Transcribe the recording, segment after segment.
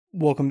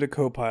Welcome to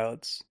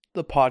Copilots,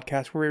 the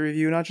podcast where we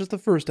review not just the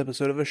first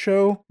episode of a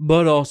show,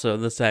 but also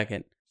the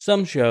second.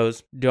 Some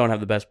shows don't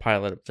have the best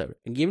pilot episode,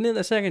 and giving it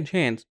a second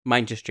chance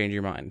might just change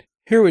your mind.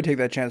 Here we take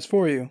that chance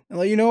for you and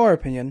let you know our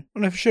opinion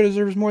on if a show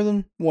deserves more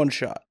than one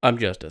shot. I'm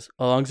Justice.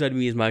 Alongside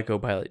me is my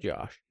co-pilot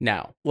Josh.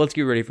 Now, let's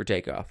get ready for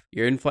takeoff.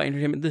 Your in-flight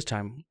entertainment this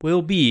time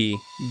will be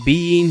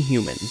Being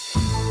Human.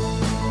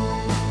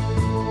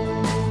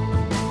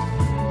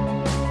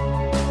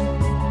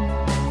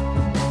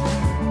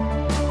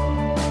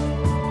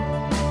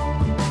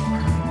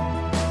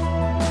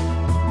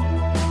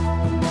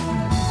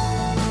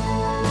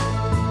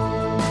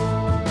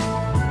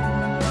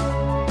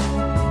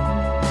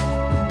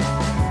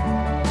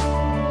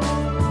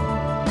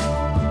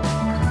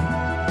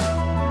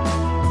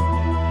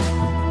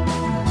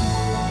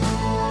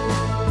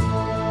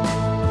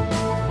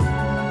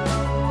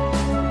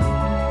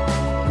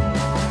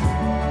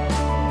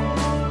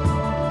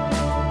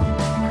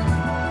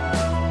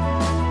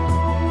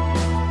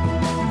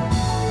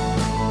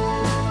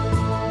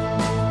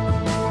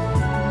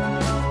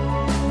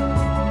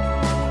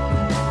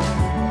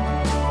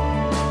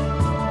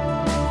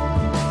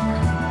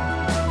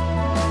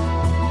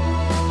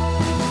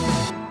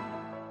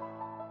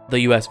 The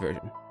US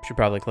version. Should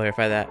probably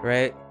clarify that,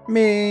 right? I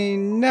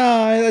mean,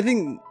 no, I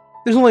think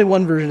there's only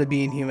one version of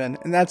Being Human,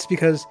 and that's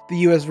because the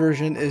US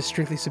version is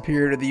strictly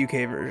superior to the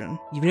UK version.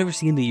 You've never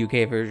seen the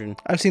UK version.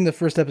 I've seen the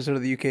first episode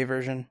of the UK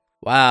version.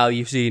 Wow,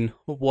 you've seen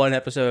one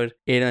episode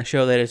in a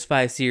show that is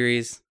 5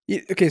 series.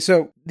 Okay,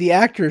 so the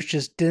actors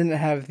just didn't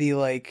have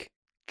the,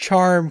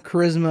 charm,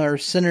 charisma, or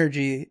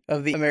synergy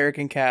of the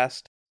American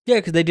cast. Yeah,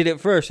 because they did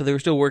it first, so they were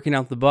still working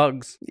out the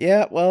bugs.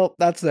 Yeah, well,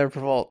 that's their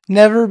fault.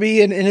 Never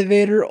be an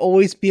innovator,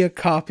 always be a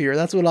copier.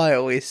 That's what I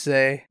always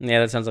say. Yeah,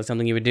 that sounds like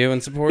something you would do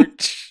and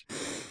support.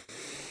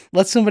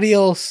 Let somebody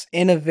else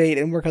innovate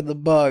and work out the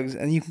bugs,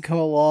 and you can come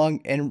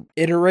along and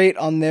iterate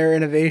on their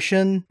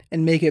innovation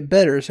and make it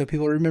better so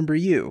people remember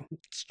you.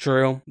 It's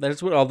true.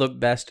 That's what all the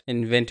best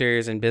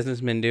inventors and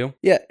businessmen do.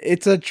 Yeah,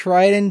 it's a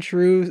tried and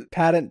true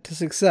patent to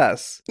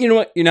success. You know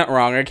what? You're not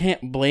wrong. I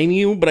can't blame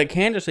you, but I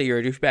can just say you're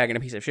a douchebag and a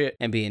piece of shit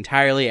and be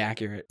entirely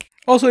accurate.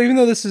 Also, even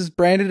though this is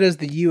branded as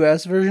the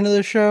US version of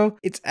the show,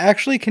 it's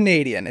actually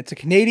Canadian. It's a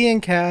Canadian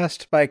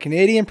cast by a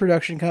Canadian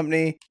production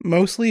company,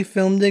 mostly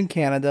filmed in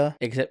Canada.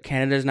 Except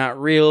Canada's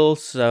not real,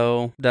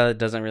 so that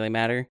doesn't really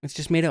matter. It's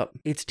just made up.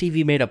 It's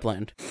TV made up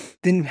land.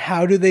 Then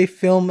how do they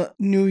film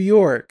New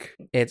York?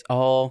 It's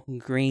all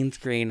green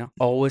screen.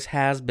 Always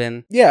has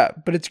been. Yeah,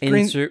 but it's green...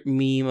 Insert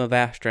meme of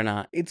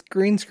astronaut. It's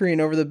green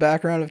screen over the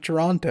background of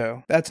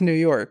Toronto. That's New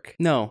York.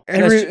 No,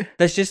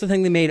 that's just the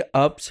thing they made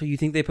up, so you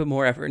think they put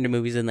more effort into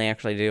movies than they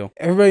actually do.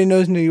 Everybody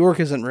knows New York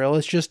isn't real.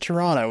 It's just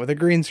Toronto with a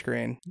green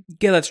screen.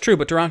 Yeah, that's true,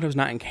 but Toronto's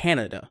not in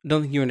Canada.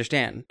 Don't think you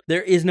understand.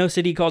 There is no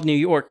city called New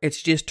York.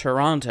 It's just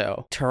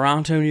Toronto.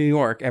 Toronto, New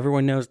York.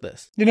 Everyone knows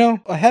this. You know,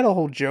 I had a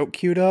whole joke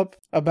queued up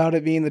about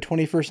it being the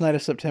 21st night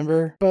of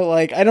September, but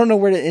I don't know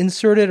where to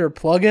insert it or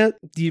plug it.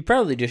 You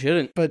probably just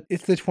shouldn't. But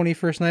it's the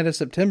 21st night of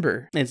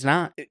September. It's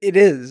not. It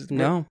is.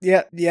 No.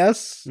 Yeah.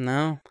 Yes.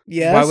 No.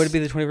 Yes. Why would it be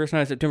the 21st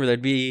night of September?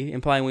 That'd be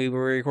implying we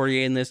were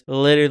recording this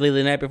literally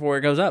the night before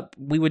it goes up.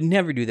 We would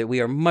never do that. We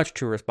are much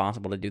too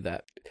responsible to do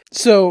that.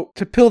 So,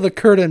 to peel the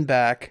curtain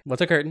back.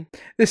 What's a curtain?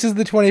 This is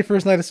the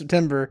 21st night of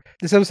September.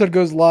 This episode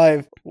goes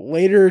live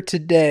later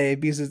today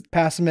because it's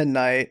past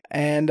midnight.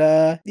 And,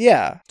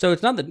 yeah. So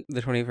it's not the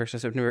 21st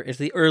of September. It's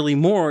the early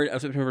morn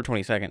of September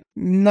 22nd.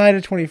 Night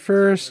of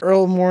 21st,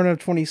 early morn of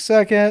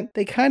 22nd.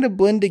 They kind of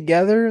blend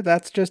together.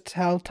 That's just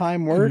how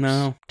time works.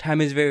 No. Time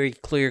is very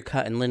clear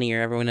cut and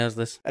linear. Everyone knows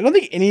this. I don't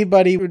think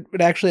anybody would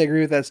actually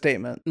agree with that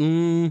statement.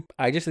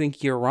 I just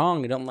think you're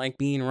wrong. I don't like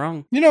being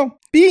wrong. You know,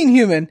 Being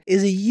Human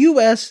is a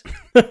U.S.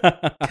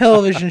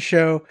 television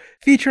show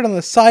featured on the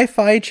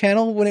Sci-Fi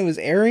Channel when it was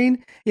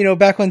airing. You know,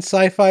 back when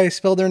Sci-Fi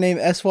spelled their name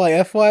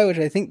S-Y-F-Y, which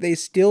I think they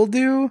still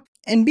do.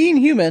 And Being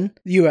Human,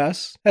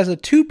 US, has a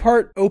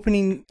 2-part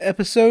opening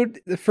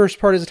episode. The first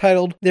part is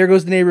titled, There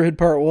Goes the Neighborhood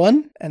Part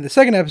 1. And the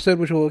second episode,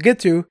 which we'll get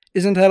to,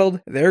 is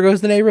entitled, There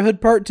Goes the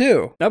Neighborhood Part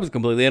 2. I was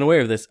completely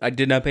unaware of this. I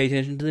did not pay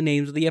attention to the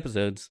names of the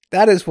episodes.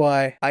 That is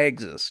why I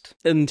exist.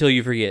 Until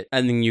you forget,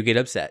 and then you get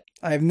upset.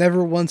 I've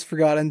never once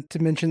forgotten to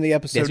mention the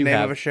episode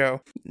name of a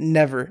show.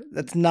 Never.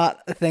 That's not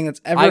a thing that's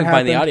ever happened. I can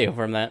find the audio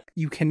from that.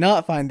 You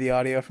cannot find the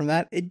audio from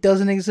that. It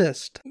doesn't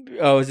exist.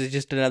 Oh, is it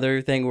just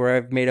another thing where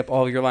I've made up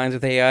all of your lines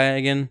with AI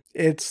again?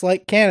 It's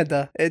like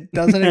Canada. It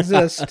doesn't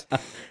exist.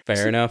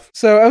 Fair enough.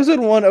 So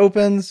episode 1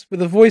 opens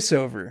with a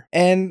voiceover.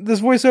 And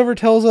this voiceover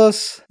tells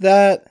us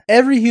that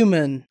every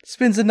human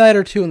spends a night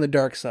or two on the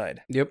dark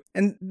side. Yep.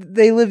 And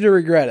they live to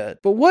regret it.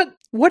 But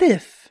what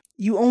if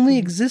you only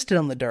existed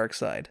on the dark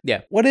side.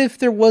 Yeah. What if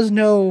there was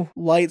no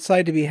light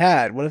side to be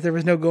had? What if there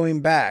was no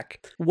going back?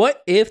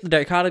 What if the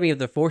dichotomy of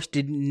the Force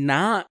did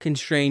not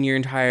constrain your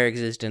entire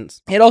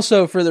existence? It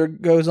also further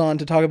goes on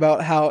to talk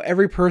about how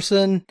every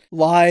person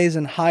lies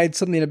and hides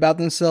something about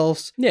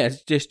themselves. Yeah,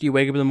 it's just you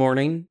wake up in the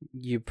morning,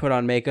 you put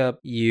on makeup,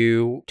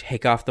 you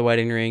take off the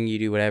wedding ring, you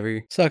do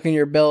whatever. Suck in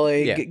your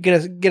belly, Yeah.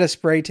 get a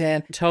spray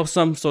tan. Tell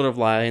some sort of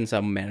lie in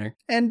some manner.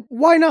 And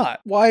why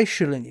not? Why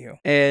shouldn't you?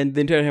 And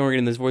the entire time we're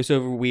getting this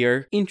voiceover, we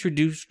are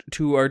introduced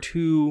to our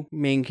two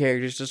main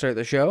characters to start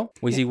the show.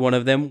 We see one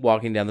of them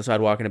walking down the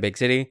sidewalk in a big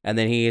city, and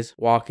then he's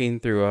walking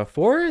through a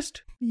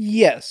forest.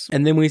 Yes.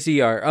 And then we see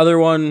our other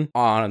one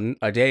on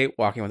a date,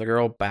 walking with a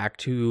girl back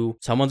to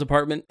someone's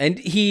apartment. And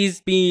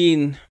he's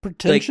being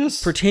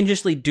Pretentious?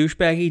 pretentiously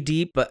douchebaggy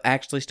deep, but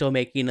actually still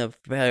making a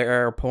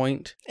fair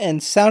point.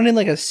 And sounding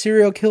like a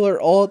serial killer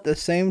all at the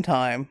same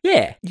time.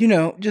 Yeah. You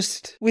know,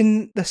 just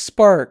when the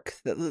spark,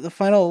 the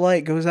final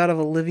light goes out of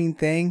a living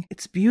thing,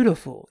 it's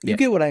beautiful. You Yeah.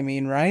 get what I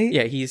mean, right?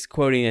 Yeah, he's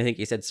quoting, I think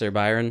he said Sir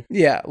Byron.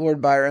 Yeah,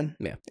 Lord Byron.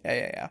 Yeah.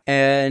 Yeah.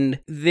 And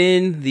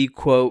then the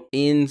quote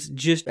ends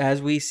just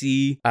as we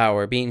see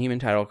our being human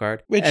title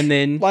card. Which and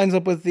then lines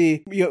up with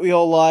the, we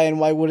all lie and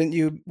why wouldn't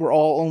you? We're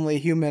all only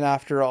human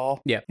after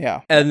all. Yeah. Yeah.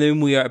 And then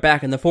we are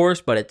back in the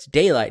forest, but it's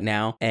daylight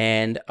now,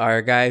 and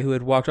our guy who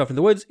had walked off in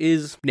the woods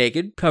is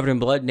naked, covered in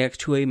blood,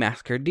 next to a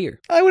massacred deer.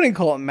 I wouldn't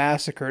call it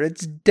massacred.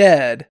 It's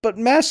dead. But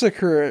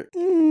massacre,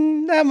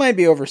 that might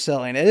be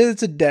overselling it.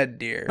 It's a dead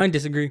deer. I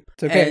disagree.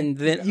 It's okay. And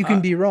then you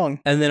can be wrong.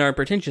 And then our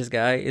pretentious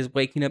guy is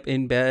waking up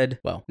in bed,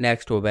 well,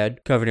 next to a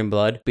bed, covered in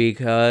blood,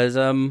 because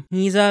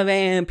he's a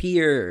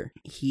vampire.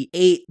 He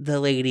ate the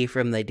lady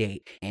from the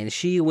date, and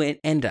she went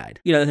and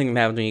died. You know the thing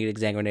that happens when you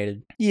get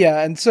exsanguinated.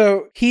 Yeah, and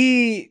so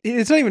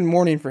it's not even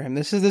morning for him.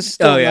 This is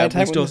still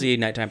nighttime. We still see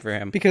nighttime for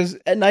him. Because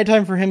at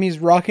nighttime for him, he's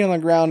rocking on the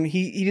ground.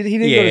 He didn't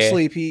go to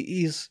sleep.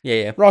 He's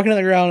rocking on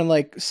the ground and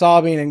like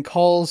sobbing, and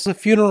calls a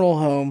funeral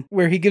home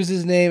where he gives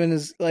his name and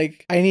is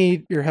like, I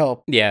need your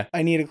help. Yeah.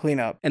 I need to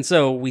clean up. And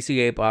so we see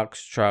a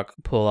box truck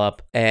pull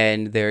up,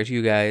 and there are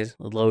two guys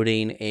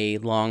loading a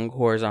long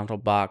horizontal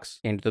box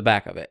into the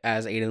back of it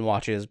as Aiden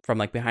watches from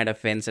like behind a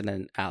fence in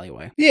an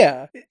alleyway.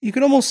 Yeah. You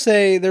could almost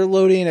say they're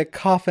loading a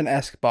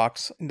coffin-esque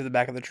box into the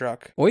back of the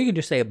truck. Or you could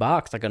just say a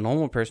box like a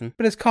normal person.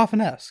 But it's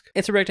coffin-esque.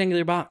 It's a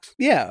rectangular box.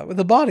 Yeah, with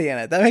a body in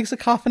it. That makes it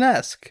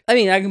coffin-esque. I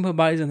mean, I can put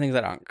bodies in things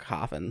that aren't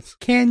coffins.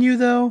 Can you,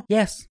 though?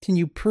 Yes. Can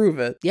you prove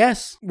it?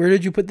 Yes. Where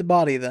did you put the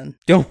body, then?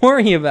 Don't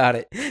worry about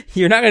it.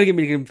 You're not going to get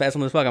me to confess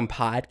on this fucking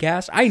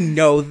podcast. I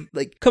know,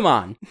 like, come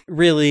on.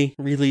 Really?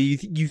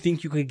 You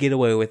think you could get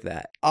away with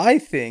that? I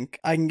think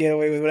I can get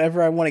away with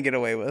whatever I want to get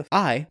away with.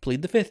 I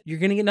plead the fifth. You're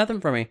going to get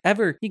nothing from me.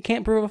 Ever. You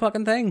can't prove a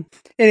fucking thing.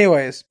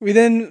 Anyways, we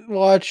then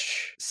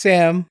watch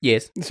Sam.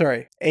 Yes.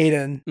 Sorry,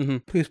 Aiden. Mm-hmm.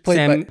 Who's played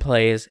Sam by...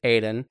 plays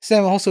Aiden.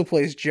 Sam also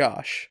plays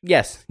Josh.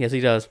 Yes, he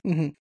does.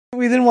 Mm-hmm.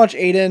 We then watch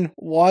Aiden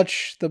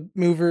watch the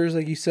movers,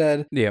 like you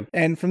said. Yeah.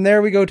 And from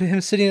there, we go to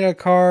him sitting in a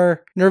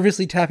car,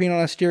 nervously tapping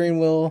on a steering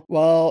wheel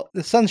while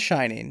the sun's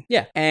shining.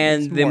 Yeah.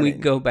 And then we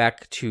go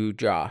back to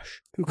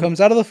Josh, who comes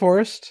out of the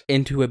forest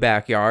into a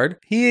backyard.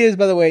 He is,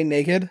 by the way,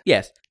 naked.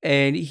 Yes.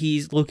 And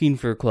he's looking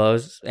for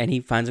clothes, and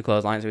he finds a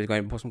clothesline, so he's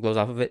going to pull some clothes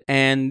off of it.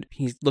 And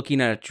he's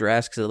looking at a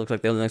dress because it looks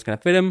like the only thing that's going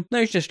to fit him.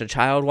 There's just a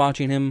child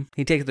watching him.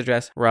 He takes the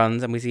dress,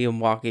 runs, and we see him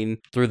walking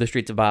through the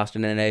streets of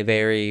Boston in a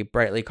very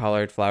brightly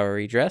colored,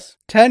 flowery dress.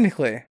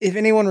 Technically, if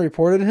anyone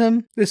reported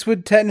him, this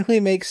would technically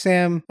make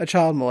Sam a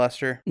child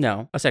molester.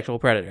 No, a sexual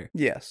predator.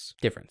 Yes.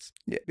 Difference.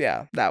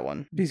 Yeah, that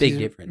one. Big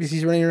difference. Because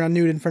he's running around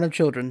nude in front of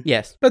children.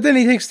 Yes. But then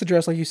he takes the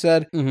dress, like you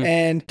said,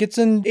 and gets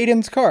in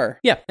Aiden's car.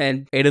 Yeah,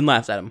 and Aiden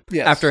laughs at him.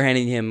 Yes. After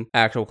handing him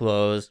actual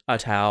clothes, a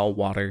towel,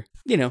 water.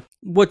 You know,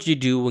 what you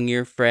do when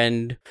your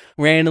friend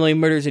randomly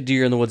murders a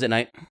deer in the woods at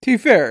night. To be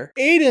fair,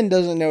 Aiden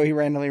doesn't know he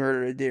randomly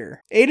murdered a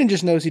deer. Aiden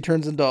just knows he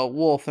turns into a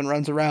wolf and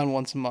runs around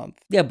once a month.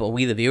 Yeah, but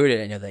we, the viewer,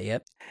 didn't know that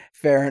yet.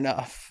 Fair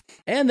enough.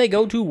 And they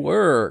go to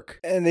work.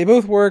 And they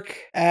both work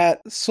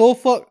at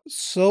Suffolk.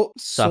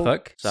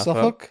 Suffolk.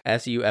 Suffolk.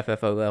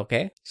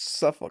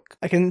 Suffolk.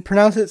 I can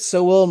pronounce it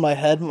so well in my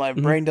head, but my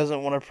brain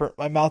doesn't want to.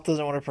 My mouth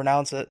doesn't want to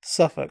pronounce it.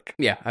 Suffolk.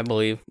 Yeah, I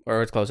believe,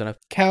 or it's close enough.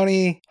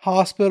 County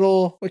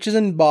Hospital, which is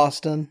in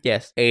Boston.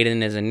 Yes,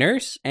 Aiden is a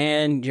nurse,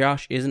 and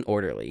Josh is an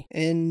orderly.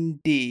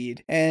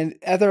 Indeed. And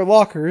at their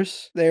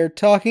lockers, they're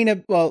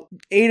talking. Well,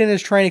 Aiden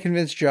is trying to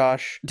convince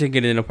Josh to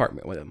get an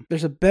apartment with him.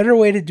 There's a better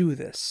way to do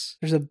this.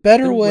 There's a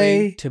better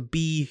way to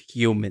be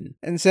human.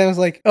 And Sam's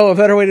like, oh, a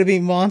better way to be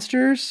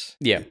monsters?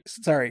 Yeah.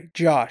 Sorry,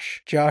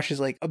 Josh. Josh is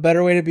like, a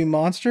better way to be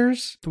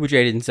monsters? To which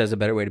Aiden says a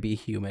better way to be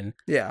human.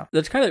 Yeah.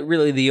 That's kind of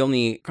really the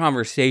only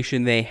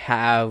conversation they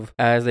have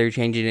as they're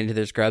changing into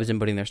their scrubs and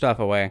putting their stuff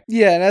away.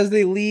 Yeah, and as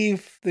they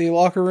leave the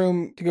locker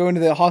room to go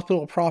into the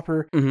hospital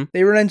proper,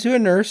 they run into a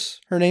nurse.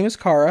 Her name is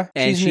Kara.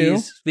 And she's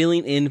new.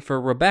 filling in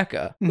for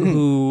Rebecca,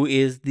 who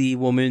is the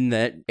woman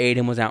that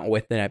Aiden was out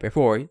with the night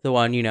before. The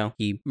one,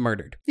 he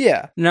murdered.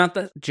 Yeah. Not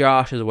that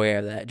Josh is aware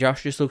of that.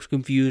 Josh just looks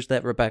confused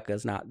that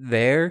Rebecca's not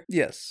there.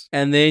 Yes.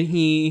 And then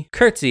he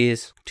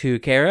curtsies to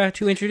Kara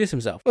to introduce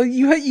himself. Well,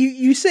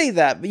 you say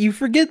that, but you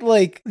forget,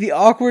 like, the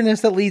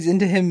awkwardness that leads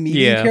into him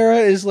meeting Kara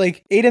is,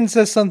 like, Aiden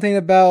says something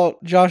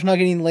about Josh not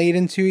getting laid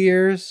in 2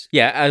 years.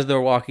 Yeah, as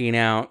they're walking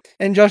out.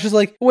 And Josh is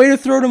like, way to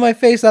throw to my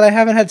face that I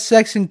haven't had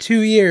sex in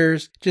 2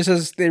 years, just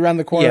as they round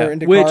the corner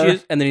into car.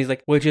 And then he's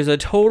like, which is a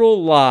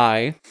total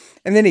lie.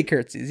 And then he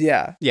curtsies,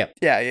 yeah. Yep.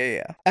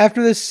 Yeah.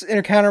 After this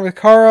encounter with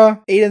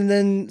Kara, Aiden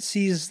then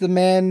sees the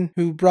man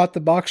who brought the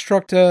box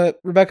truck to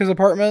Rebecca's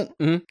apartment.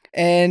 Mm-hmm.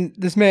 And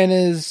this man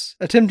is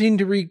attempting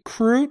to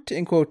recruit,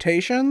 in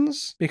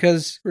quotations,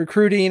 because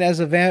recruiting as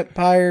a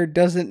vampire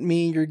doesn't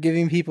mean you're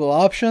giving people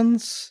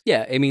options.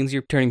 Yeah, it means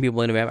you're turning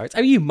people into vampires.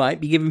 I mean, you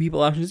might be giving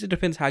people options. It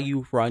depends how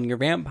you run your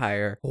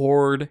vampire.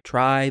 Horde,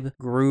 tribe,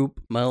 group,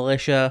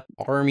 militia,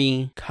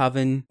 army,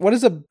 coven. What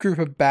is a group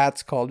of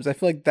bats called? Because I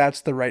feel like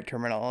that's the right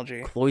terminology.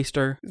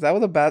 Cloister. Is that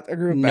what a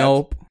group of bats?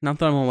 Nope, not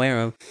that I'm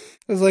aware of.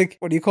 It was like,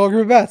 what do you call a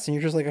group of bats? And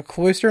you're just like a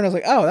cloister, and I was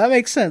like, oh, that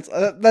makes sense.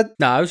 No,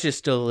 I was just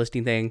still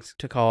listing things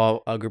to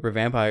call a group of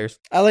vampires.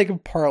 I like a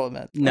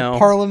parliament. No. A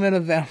parliament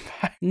of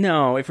vampires.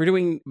 No, if we're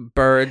doing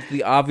birds,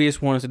 the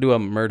obvious one is to do a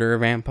murder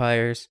of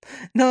vampires.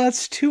 No,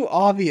 that's too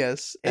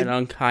obvious. An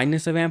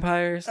unkindness of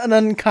vampires? An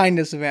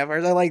unkindness of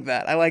vampires. I like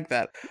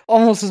that.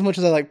 Almost as much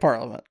as I like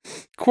parliament.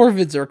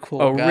 Corvids are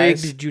cool, a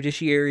guys. rigged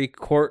judiciary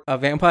court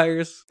of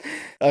vampires?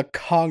 A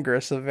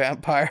congress of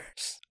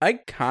vampires. I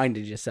kind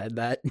of just said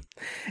that.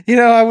 You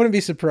know, I wouldn't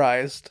be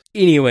surprised.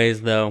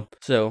 Anyways, though,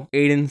 so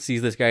Aiden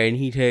sees this guy and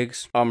he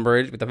takes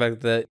umbrage with the fact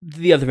that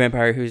the other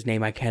vampire, whose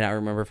name I cannot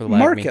remember for the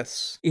life of me.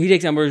 Marcus. He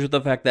takes umbrage with the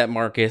fact that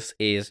Marcus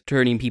is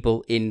turning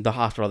people in the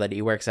hospital that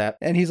he works at.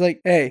 And he's like,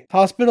 hey,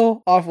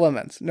 hospital, off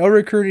limits. No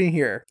recruiting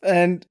here.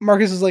 And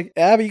Marcus is like,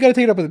 yeah, but you gotta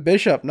take it up with the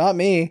bishop, not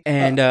me.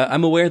 And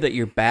I'm aware that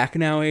you're back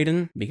now,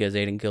 Aiden, because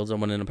Aiden killed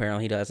someone and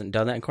apparently he hasn't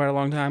done that in quite a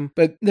long time.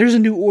 But there's a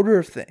new order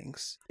of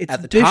things. It's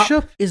at the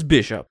bishop top is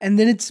bishop. and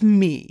then it's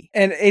me.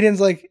 And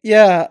Aiden's like,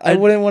 yeah, I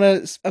wouldn't want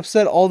to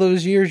upset all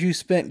those years you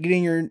spent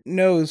getting your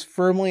nose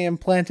firmly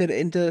implanted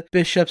into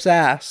Bishop's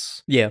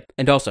ass. Yeah,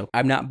 and also,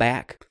 I'm not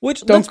back.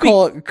 Which, don't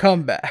call it a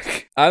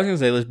comeback. I was gonna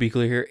say, let's be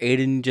clear here,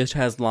 Aiden just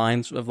has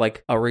lines of,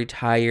 like, a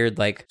retired,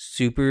 like,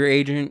 super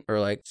agent or,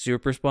 like,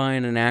 super spy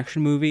in an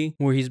action movie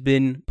where he's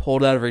been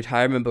pulled out of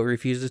retirement but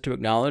refuses to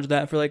acknowledge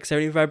that for, like,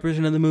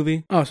 75% of the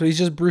movie. Oh, so he's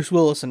just Bruce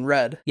Willis in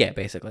Red. Yeah,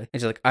 basically.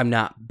 It's just like, I'm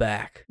not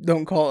back.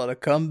 Don't call it a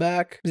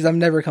comeback, because I'm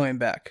never coming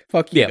back.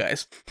 Fuck you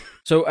guys.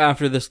 So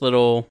after this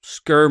little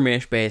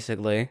skirmish,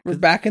 basically, we're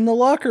back in the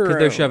locker room. Because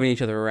they're shoving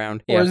each other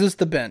around. Or is this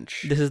the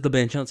bench? This is the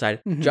bench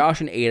outside. Mm-hmm.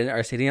 Josh and Aiden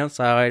are sitting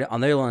outside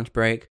on their lunch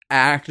break,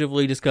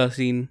 actively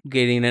discussing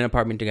getting an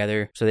apartment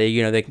together so they,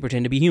 they can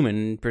pretend to be human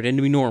and pretend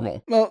to be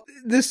normal. Well,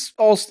 this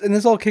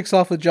all kicks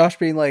off with Josh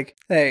being like,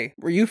 hey,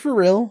 were you for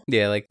real?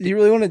 Yeah, like, do you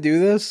really want to do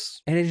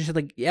this? And it's just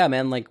like, yeah,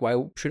 man, like,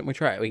 why shouldn't we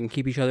try it? We can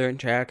keep each other in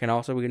check, and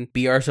also we can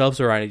be ourselves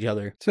around each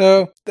other.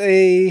 So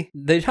they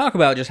talk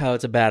about just how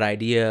it's a bad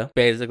idea,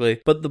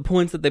 basically, but the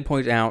points that they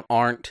point out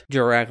aren't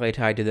directly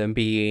tied to them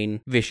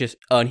being vicious,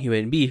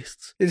 unhuman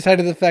beasts. It's tied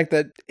to the fact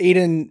that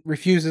Aiden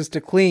refuses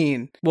to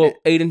clean. Well,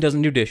 Aiden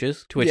doesn't do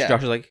dishes, to which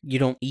Josh is like, you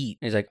don't eat.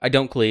 And he's like, I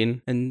don't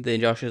clean. And then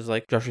Josh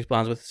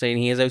responds with saying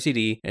he has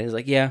OCD. And he's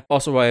like, yeah,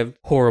 also I have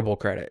horrible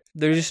credit.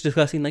 They're just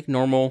discussing, like,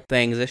 normal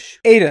things-ish.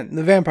 Aiden,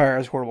 the vampire,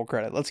 has horrible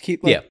credit. Let's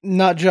keep,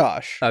 not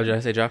Josh. Oh, did I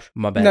say Josh?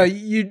 My bad. No,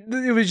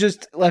 it was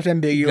just left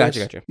ambiguous.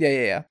 Gotcha.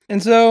 Yeah.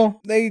 And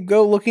so they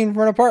go looking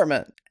for an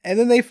apartment. And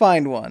then they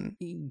find one.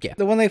 Yeah.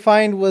 The one they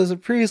find was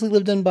previously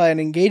lived in by an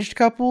engaged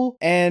couple,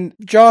 and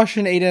Josh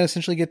and Aiden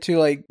essentially get to,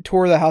 like,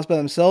 tour the house by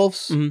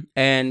themselves. Mm-hmm.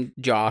 And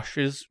Josh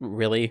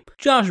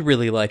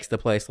really likes the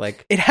place.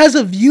 Like, it has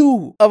a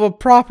view of a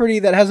property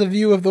that has a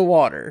view of the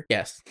water.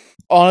 Yes.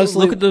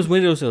 Honestly, look at those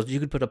windowsills. You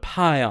could put a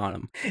pie on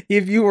them.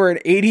 If you were an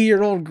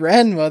 80-year-old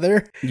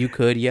grandmother. You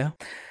could, yeah.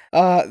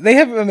 They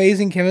have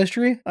amazing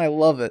chemistry. I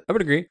love it. I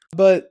would agree.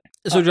 But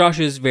so Josh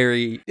is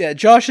very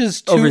Josh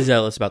is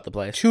overzealous about the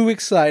place. Too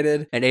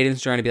excited. And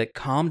Aiden's trying to be like,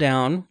 calm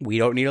down. We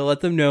don't need to let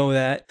them know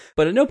that.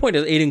 But at no point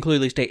does Aiden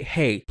clearly state,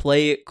 hey,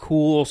 play it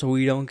cool so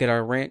we don't get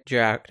our rent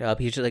jacked up.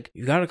 He's just like,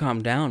 you gotta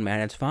calm down,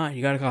 man. It's fine.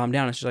 You gotta calm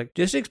down. It's just like,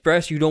 just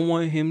express you don't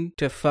want him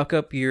to fuck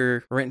up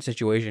your rent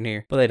situation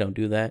here. But they don't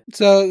do that.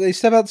 So they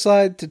step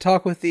outside to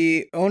talk with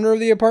the owner of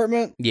the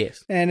apartment.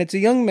 Yes. And it's a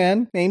young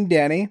man named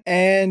Danny.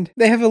 And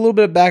they have a little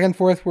bit of back and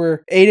forth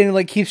where Aiden,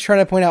 like, keeps trying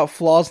to point out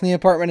flaws in the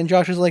apartment. And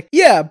Josh is like,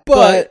 yeah,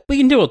 but we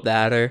can deal with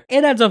that, or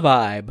it adds a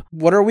vibe.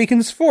 What are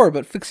weekends for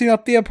but fixing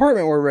up the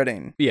apartment we're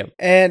renting? Yeah.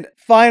 And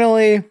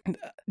finally,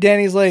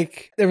 Danny's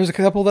like, there was a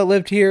couple that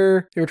lived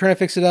here. They were trying to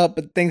fix it up,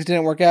 but things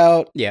didn't work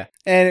out. Yeah.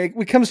 And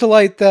it comes to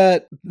light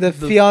that the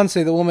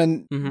fiance, the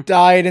woman,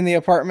 died in the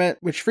apartment,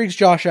 which freaks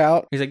Josh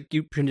out. He's like,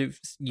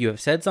 you have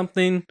said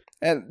something.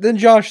 And then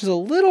Josh is a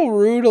little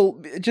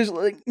rude, just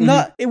like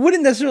not. It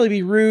wouldn't necessarily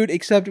be rude,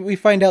 except we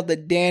find out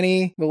that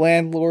Danny, the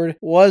landlord,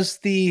 was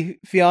the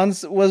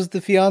fiance.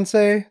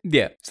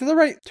 Yeah. Is that the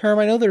right term?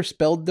 I know they're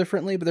spelled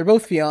differently, but they're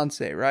both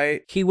fiance,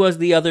 right? He was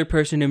the other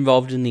person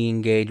involved in the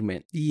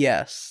engagement.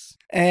 Yes.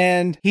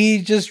 And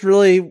he just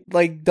really,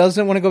 like,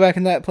 doesn't want to go back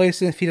in that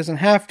place if he doesn't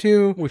have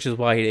to. Which is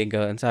why he didn't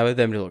go inside with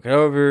them to look it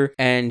over.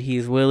 And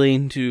he's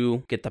willing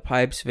to get the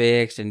pipes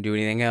fixed and do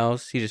anything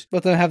else. He just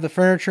let them have the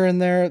furniture in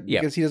there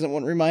because he doesn't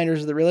want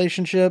reminders of the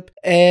relationship.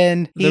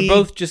 And they're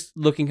both just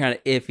looking kind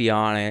of iffy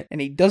on it. And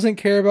he doesn't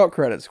care about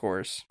credit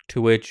scores. To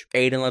which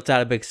Aiden lets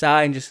out a big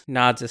sigh and just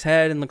nods his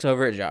head and looks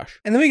over at Josh.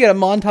 And then we get a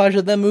montage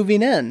of them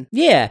moving in.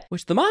 Yeah,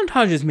 which the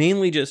montage is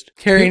mainly just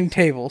carrying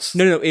tables.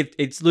 No,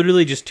 it's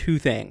literally just two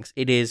things.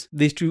 It is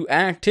these two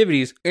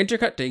activities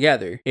intercut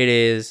together. It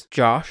is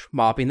Josh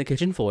mopping the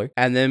kitchen floor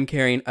and them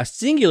carrying a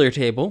singular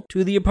table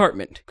to the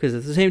apartment because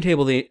it's the same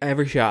table they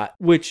ever shot,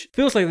 which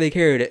feels like they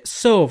carried it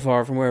so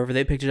far from wherever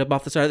they picked it up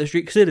off the side of the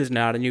street because it is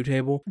not a new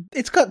table.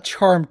 It's got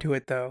charm to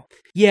it though.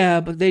 Yeah,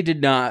 but they did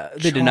not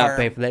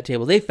pay for that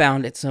table. They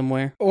found it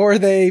somewhere. Or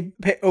they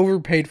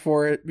overpaid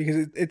for it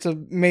because it's a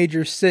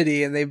major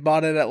city and they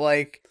bought it at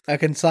like a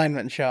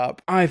consignment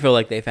shop. I feel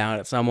like they found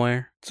it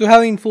somewhere. So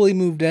having fully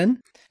moved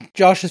in,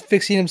 Josh is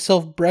fixing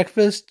himself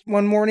breakfast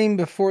one morning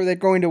before they're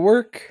going to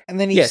work, and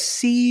then he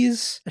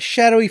sees a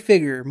shadowy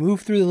figure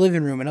move through the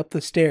living room and up the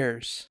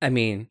stairs. I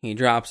mean, he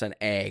drops an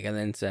egg and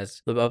then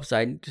says, the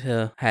upside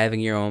to having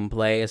your own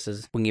place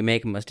is when you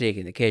make a mistake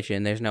in the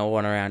kitchen, there's no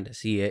one around to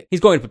see it. He's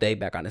going to put the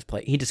egg back on his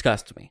plate. He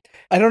disgusts me.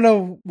 I don't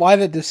know why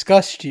that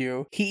disgusts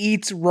you. He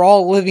eats raw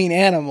living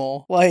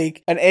animal,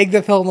 like an egg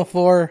that fell on the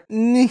floor.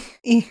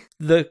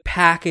 The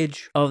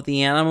package of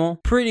the animal,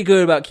 pretty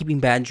good about keeping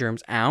bad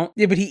germs out.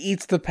 Yeah, but he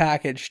eats the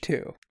package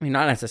too. I mean,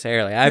 not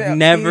necessarily. I've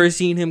never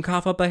seen him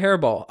cough up a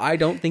hairball. I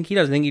don't think he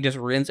does. I think he just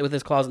rinses it with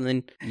his claws and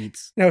then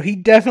eats. No, he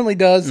definitely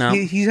does. No.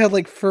 He's had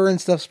like fur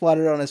and stuff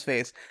splattered on his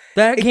face.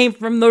 That came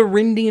from the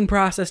rending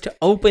process to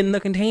open the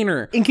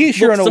container. In case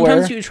you're unaware.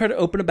 Sometimes you try to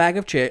open a bag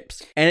of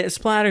chips and it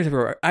splatters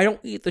everywhere. I don't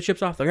eat the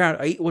chips off the ground.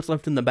 I eat what's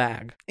left in the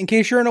bag. In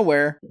case you're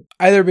unaware,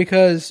 either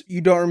because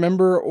you don't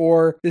remember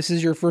or this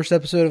is your first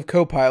episode of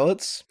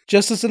Copilots,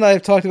 Justice and I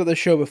have talked about the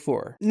show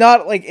before.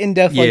 Not like in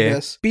depth like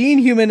this. Being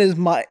Human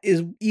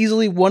is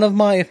easily one of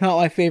my, if not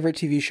my favorite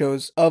TV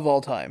shows of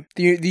all time.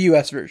 The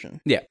US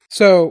version. Yeah.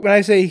 So when I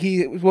say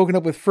he was woken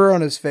up with fur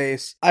on his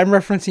face, I'm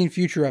referencing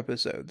future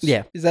episodes.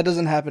 Yeah. Because that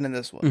doesn't happen in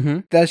this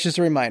one. That's just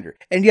a reminder.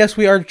 And yes,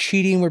 we are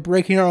cheating. We're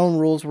breaking our own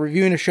rules. We're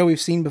reviewing a show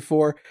we've seen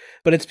before.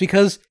 But it's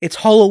because it's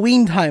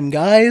Halloween time,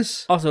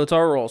 guys. Also, it's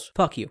our rules.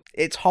 Fuck you.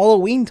 It's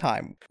Halloween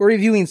time. We're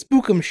reviewing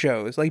spookum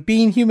shows like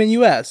Being Human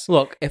US.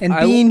 Look,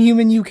 Being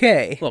Human UK.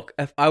 Look,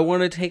 if I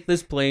want to take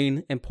this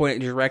plane and point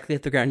it directly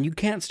at the ground, you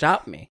can't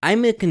stop me.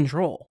 I'm in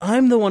control.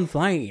 I'm the one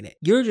flying it.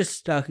 You're just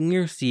stuck in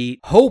your seat,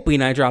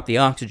 hoping I drop the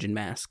oxygen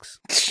masks.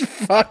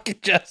 Fuck,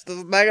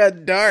 Justice. That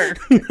got dark.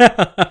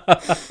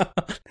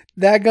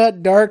 That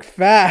got dark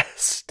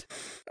fast.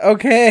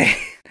 Okay.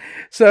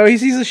 So he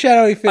sees a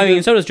shadowy figure. I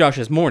mean, so does Josh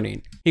this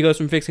morning. He goes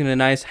from fixing a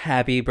nice,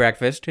 happy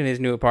breakfast in his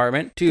new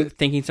apartment to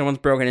thinking someone's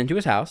broken into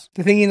his house.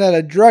 To thinking that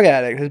a drug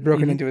addict has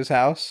broken into his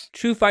house.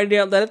 To finding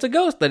out that it's a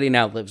ghost that he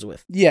now lives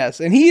with. Yes,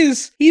 and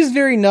he's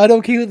very not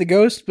okay with the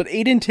ghost, but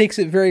Aiden takes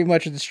it very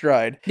much in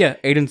stride. Yeah,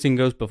 Aiden's seen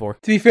ghosts before.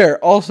 To be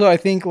fair, also I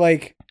think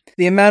like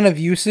the amount of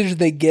usage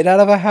they get out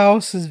of a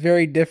house is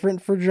very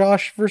different for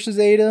Josh versus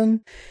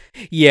Aiden.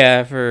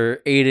 Yeah,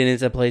 for Aiden,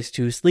 it's a place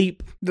to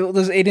sleep.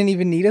 Does Aiden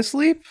even need a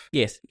sleep?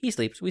 Yes, he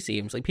sleeps. We see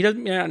him sleep. He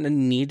doesn't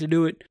need to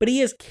do it, but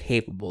he is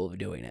capable of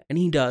doing it, and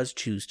he does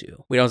choose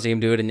to. We don't see him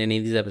do it in any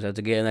of these episodes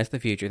again. That's the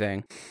future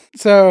thing.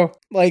 So,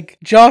 like,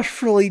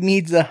 Josh really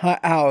needs a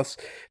house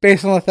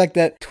based on the fact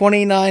that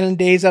 29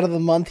 days out of the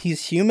month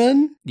he's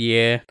human.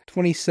 Yeah.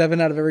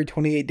 27 out of every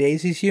 28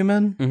 days he's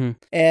human. Mm-hmm.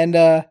 And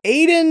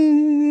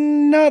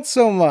Aiden, not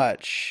so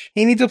much.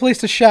 He needs a place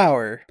to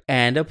shower.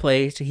 And a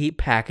place to heat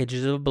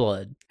packages of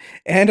blood.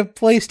 And a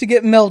place to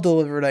get mail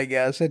delivered, I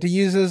guess, and to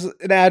use as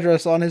an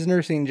address on his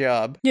nursing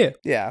job. Yeah.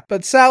 Yeah.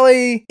 But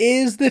Sally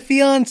is the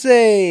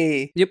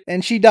fiance. Yep.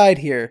 And she died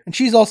here. And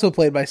she's also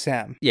played by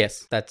Sam.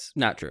 Yes, that's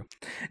not true.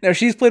 Now,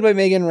 she's played by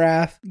Megan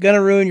Rath.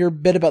 Gonna ruin your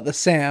bit about the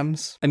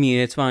Sams. I mean,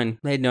 it's fine.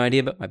 They had no idea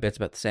about my bits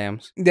about the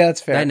Sams. Yeah,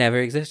 that's fair. That never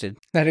existed.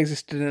 That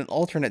existed in an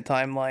alternate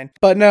timeline.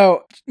 But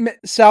no,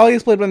 Sally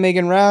is played by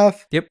Megan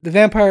Rath. Yep. The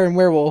vampire and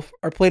werewolf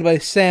are played by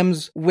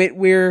Sams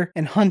Whitweir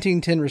and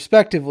Huntington,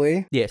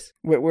 respectively. Yes.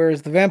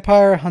 Whitware's the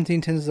vampire,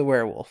 Huntington's the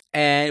werewolf.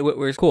 And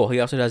Whitware's cool. He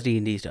also does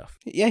D&D stuff.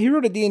 Yeah, he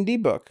wrote a D&D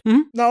book.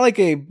 Mhm. Not like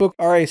a book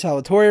R.A.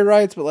 Salvatore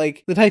writes, but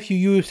like the type you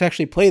use to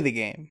actually play the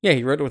game. Yeah,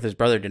 he wrote it with his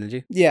brother, didn't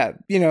he? Yeah,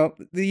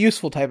 the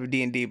useful type of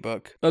D&D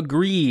book.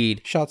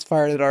 Agreed. Shots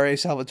fired at R.A.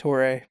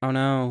 Salvatore. Oh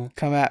no.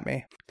 Come at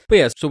me. But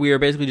yeah, so we are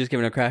basically just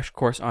given a crash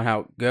course on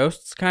how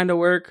ghosts kind of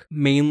work,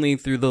 mainly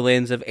through the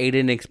lens of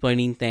Aiden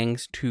explaining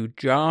things to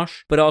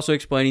Josh, but also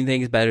explaining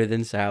things better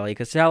than Sally,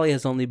 because Sally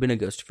has only been a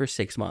ghost for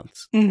 6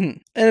 months. Mm-hmm.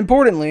 And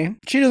importantly,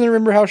 she doesn't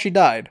remember how she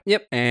died.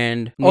 Yep,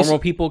 and normal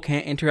people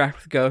can't interact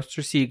with ghosts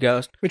or see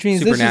ghosts. Which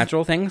means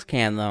supernatural things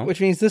can, though.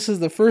 Which means this is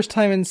the first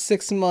time in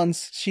 6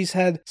 months she's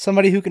had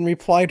somebody who can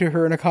reply to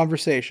her in a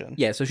conversation.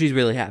 Yeah, so she's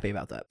really happy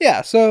about that.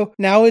 Yeah, so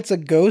now it's a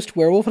ghost,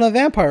 werewolf, and a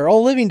vampire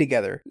all living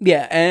together.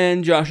 Yeah,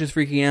 and Josh is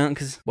freaking out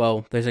because,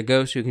 well, there's a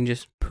ghost who can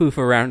just poof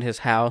around his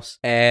house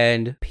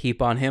and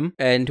peep on him.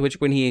 And to which,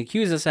 when he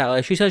accuses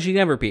Sally, she says she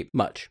never peeped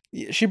much.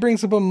 She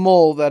brings up a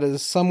mole that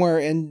is somewhere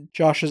in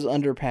Josh's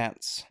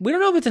underpants. We don't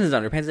know if it's in his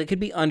underpants. It could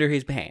be under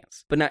his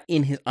pants, but not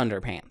in his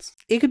underpants.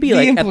 It could be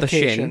like at the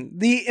shin.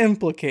 The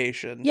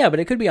implication. Yeah,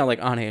 but it could be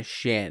on his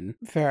shin.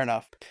 Fair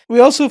enough. We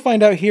also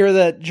find out here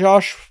that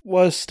Josh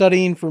was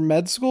studying for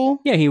med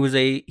school. Yeah, he was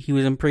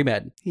in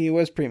pre-med. He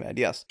was pre-med,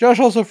 yes. Josh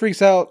also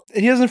freaks out.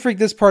 He doesn't freak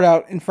this part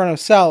out in front of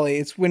Sally.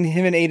 It's when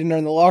him and Aiden are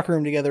in the locker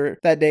room together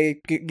that day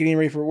getting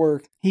ready for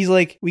work. He's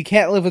like, we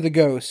can't live with a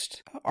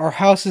ghost. Our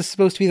house is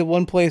supposed to be the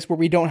one place where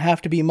we don't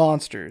have to be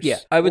monsters. Yeah,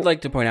 I would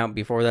like to point out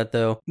before that,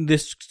 though,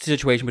 this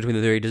situation between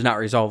the three does not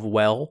resolve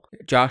well.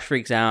 Josh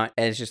freaks out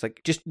and it's just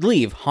like, just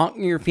leave, haunt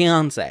your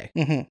fiance.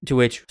 Mm-hmm. To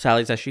which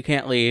Sally says she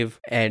can't leave,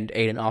 and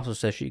Aiden also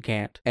says she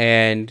can't.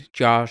 And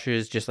Josh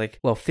is just like,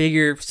 well,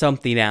 figure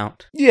something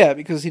out. Yeah,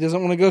 because he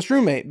doesn't want a ghost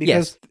roommate.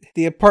 Because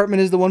the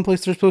apartment is the one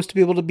place they're supposed to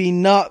be able to be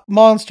not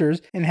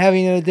monsters, and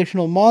having an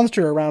additional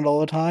monster around all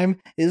the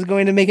time is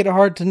going to make it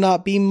hard to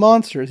not be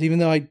monsters, even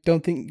though I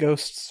don't think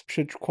ghosts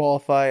should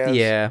qualify as...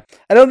 Yeah.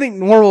 I don't think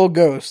normal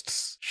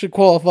ghosts should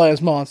qualify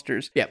as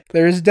monsters. Yep.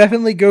 There is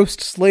definitely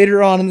ghosts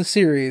later on in the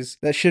series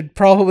that should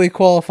probably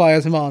qualify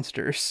as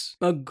monsters.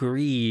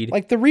 Agreed.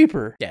 Like the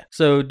Reaper. Yeah.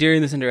 So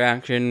during this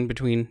interaction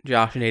between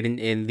Josh and Aiden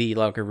in the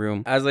locker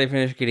room, as they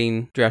finish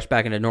getting dressed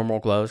back into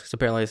normal clothes, because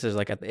apparently this is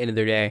like at the end of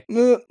their day.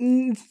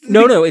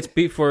 No, it's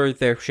before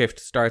their shift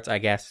starts, I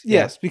guess.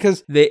 Yes,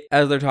 because...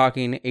 As they're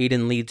talking,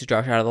 Aiden leads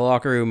Josh out of the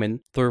locker room and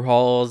through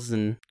halls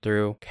and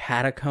through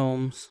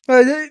catacombs.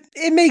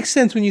 It makes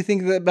sense when you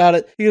think about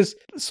it, because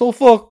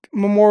Suffolk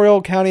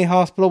Memorial County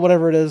Hospital,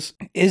 whatever it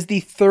is the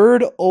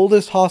third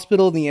oldest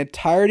hospital in the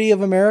entirety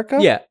of America.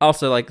 Yeah,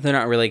 also, like, they're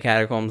not really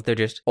catacombs, they're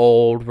just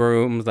old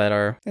rooms that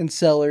are... and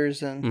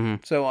cellars and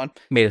so on.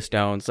 Made of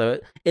stone, so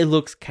it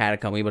looks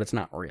catacomby, but it's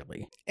not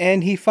really.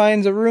 And he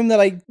finds a room that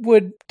I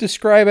would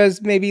describe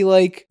as maybe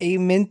like a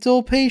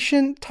mental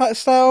patient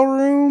style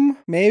room.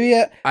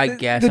 Maybe. I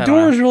guess. The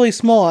door is really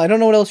small. I don't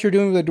know what else you're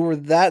doing with a door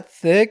that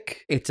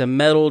thick. It's a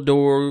metal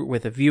door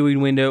with a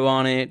viewing window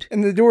on it.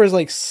 And the door is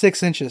like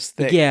 6 inches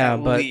thick. Yeah,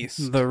 at but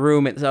least. The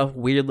room itself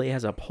weirdly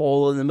has a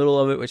pole in the middle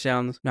of it, which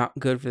sounds not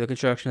good for the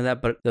construction of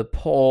that, but the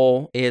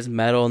pole is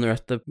metal and the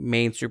rest of the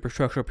main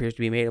superstructure appears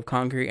to be made of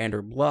concrete and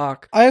or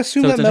block. I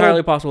assume so that it's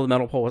entirely possible the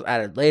metal pole was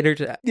added later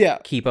to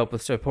keep up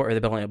with support of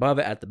the building above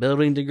it at the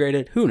building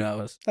degraded. Who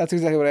knows? That's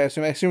exactly what I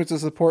assume. I assume it's a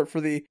support for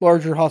the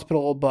larger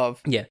hospital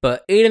above. Yeah,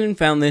 but Aiden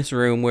found this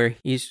room where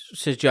he's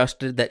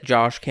suggested that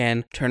Josh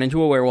can turn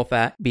into a werewolf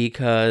at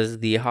because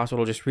the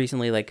hospital just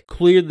recently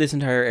cleared this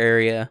entire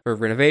area for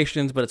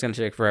renovations, but it's going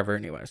to take forever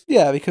anyways.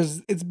 Yeah,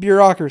 because it's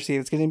bureaucracy.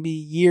 It's going to be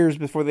years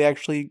before they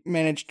actually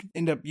manage to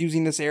end up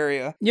using this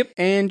area. Yep,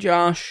 and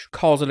Josh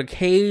calls it a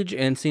cage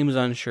and seems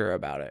unsure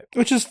about it.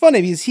 Which is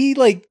funny because he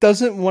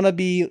doesn't want to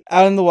be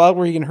out in the wild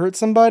where he can hurt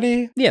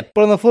somebody. Yeah.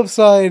 But on the flip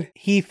side,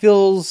 he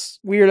feels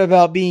weird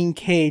about being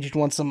caged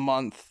once a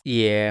month.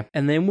 Yeah.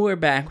 And then we're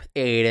back with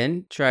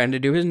Aiden trying to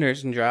do his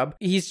nursing job.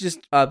 He's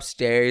just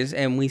upstairs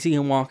and we see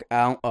him walk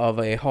out of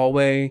a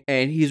hallway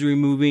and he's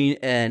removing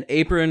an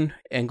apron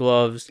and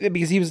gloves. Yeah,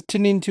 because he was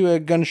tending to a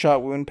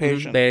gunshot wound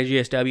patient. The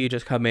GSW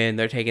just come in,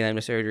 they're taking them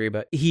to surgery,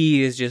 but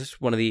he is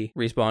just one of the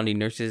responding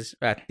nurses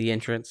at the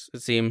entrance,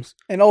 it seems.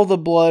 And all the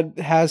blood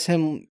has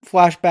him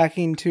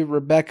flashbacking to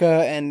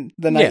Rebecca and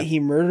the night he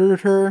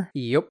murdered her.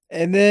 Yep.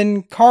 And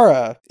then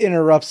Kara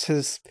interrupts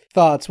his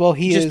thoughts. Well,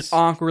 he just is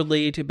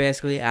awkwardly to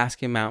basically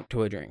ask him out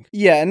to a drink.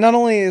 Yeah, and not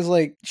only is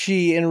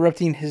she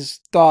interrupting his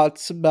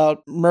thoughts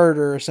about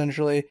murder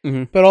essentially,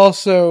 but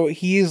also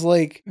he's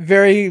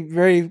very,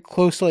 very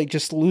close to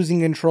just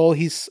losing control.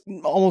 He's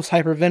almost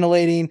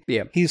hyperventilating.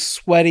 Yeah. He's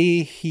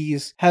sweaty.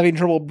 He's having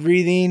trouble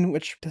breathing,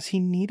 which does he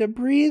need to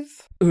breathe?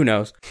 Who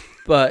knows?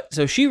 But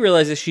so she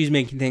realizes she's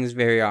making things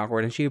very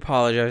awkward and she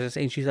apologizes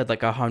and she's had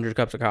 100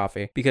 cups of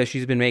coffee because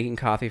she's been making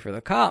coffee for the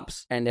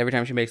cops. And every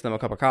time she makes them a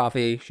cup of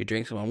coffee, she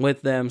drinks one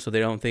with them so they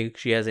don't think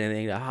she has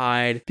anything to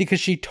hide. Because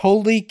she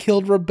totally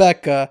killed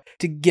Rebecca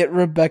to get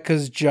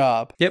Rebecca's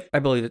job. Yep, I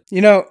believe it.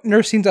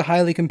 Nursing's a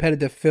highly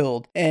competitive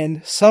field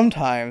and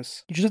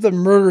sometimes you just have to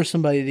murder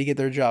somebody to get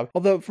their job.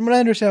 Although, from what I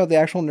understand about the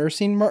actual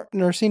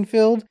nursing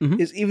field,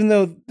 is even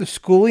though the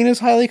schooling is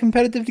highly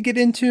competitive to get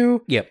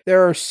into,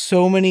 there are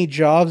so many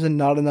jobs and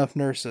not enough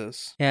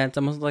nurses. Yeah, it's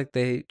almost like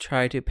they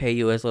try to pay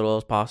you as little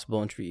as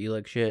possible and treat you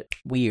like shit.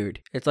 Weird.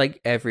 It's like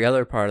every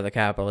other part of the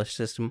capitalist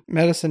system.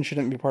 Medicine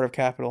shouldn't be part of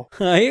capital.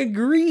 I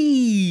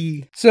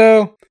agree.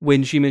 So,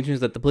 when she mentions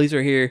that the police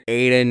are here,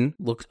 Aiden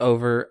looks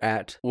over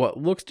at what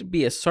looks to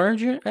be a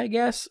sergeant, I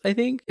guess, I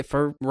think, if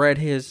I read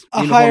his a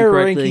uniform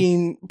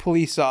higher-ranking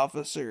police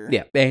officer.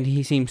 Yeah, and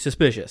he seems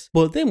suspicious.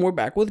 But then we're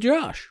back with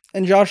Josh.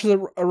 And Josh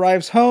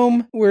arrives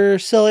home, where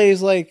Sally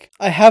is like,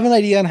 I have an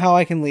idea on how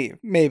I can leave.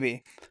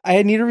 Maybe.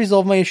 I need to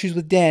resolve my issues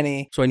with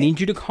Danny. So I need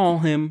you to call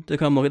him to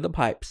come look at the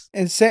pipes.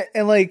 And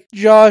like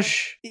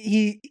Josh,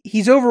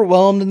 he's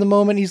overwhelmed in the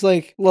moment. He's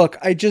like, look,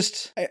 I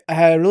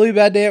had a really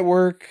bad day at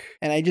work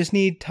and I just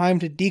need time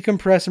to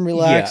decompress and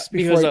relax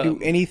before I do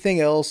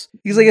anything else.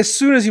 He's like, as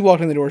soon as he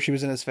walked in the door, she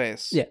was in his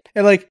face. Yeah.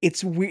 And like,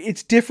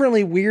 it's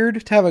differently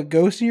weird to have a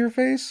ghost in your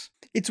face.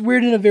 It's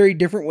weird in a very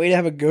different way to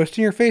have a ghost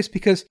in your face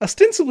because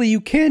ostensibly you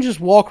can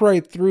just walk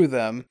right through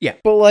them. Yeah.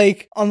 But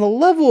like on the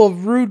level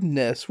of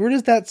rudeness, where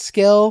does that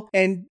scale?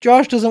 And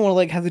Josh doesn't want to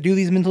like have to do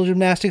these mental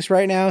gymnastics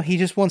right now. He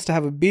just wants to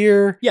have a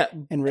beer. Yeah.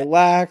 And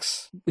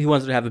relax. He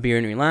wants to have a beer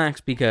and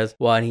relax because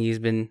one, he's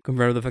been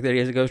confronted with the fact that he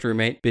has a ghost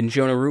roommate, been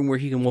shown a room where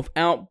he can wolf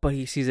out, but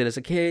he sees it as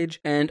a cage.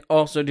 And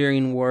also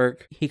during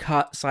work, he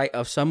caught sight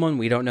of someone,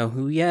 we don't know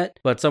who yet,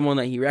 but someone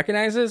that he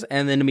recognizes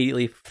and then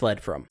immediately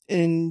fled from.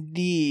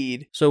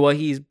 Indeed. So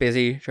while he's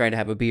busy trying to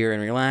have a beer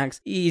and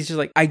relax, he's just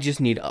like, I just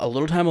need a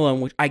little time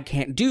alone, which I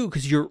can't do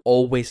because you're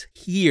always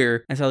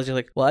here. And Sally's just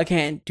like, well, I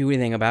can't do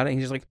anything about it. And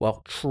he's just like,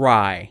 well,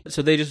 try.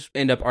 So they just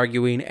end up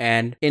arguing,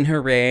 and in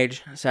her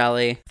rage,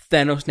 Sally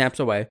Thanos snaps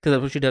away because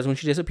that's what she does when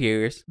she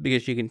disappears,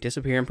 because she can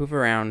disappear and poof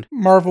around.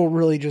 Marvel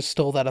really just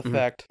stole that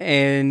effect.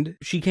 And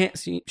she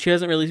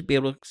doesn't really be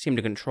able to seem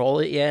to control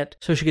it yet.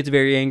 So she gets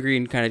very angry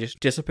and kind of just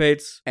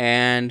dissipates.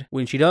 And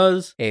when she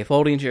does, a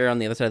folding chair on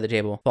the other side of the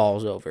table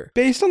falls over.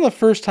 Based on the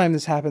first time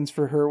this happens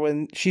for her,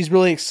 when she's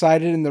really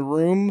excited in the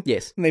room,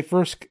 yes, when they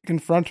first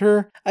confront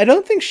her, I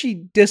don't think she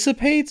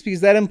dissipates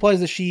because that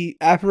implies that she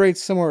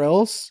apparates somewhere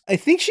else. I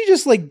think she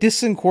just like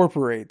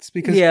disincorporates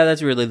because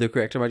that's really the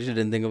correct term. I just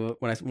didn't think of it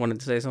when I wanted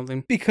to say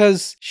something,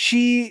 because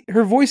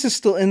her voice is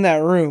still in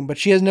that room, but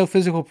she has no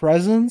physical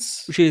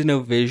presence. She has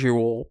no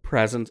visual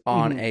presence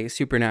on a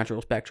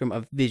supernatural spectrum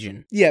of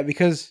vision. Yeah,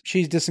 because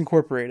she's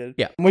disincorporated.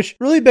 Yeah, which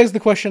really begs the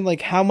question,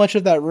 like, how much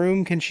of that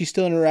room can she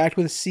still interact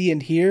with, see,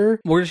 and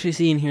hear? What does she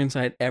see and hear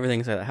inside everything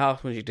inside the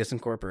house when she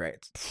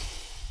disincorporates?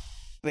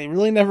 They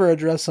really never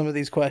address some of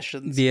these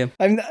questions. Yeah.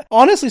 I mean,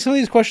 honestly, some of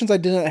these questions I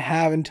didn't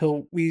have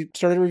until we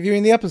started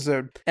reviewing the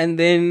episode. And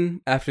then,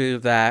 after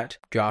that,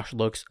 Josh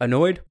looks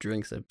annoyed,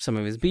 drinks some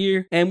of his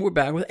beer, and we're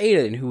back with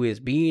Aiden, who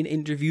is being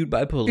interviewed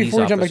by police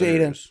Before we officers. jump back to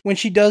Aiden, when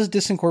she does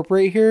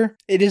disincorporate here,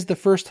 it is the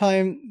first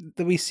time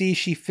that we see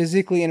she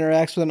physically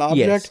interacts with an object.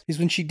 Yes. Because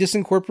when she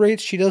disincorporates,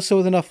 she does so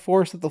with enough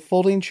force that the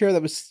folding chair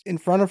that was in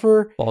front of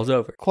her falls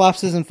over.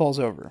 Collapses and falls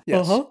over.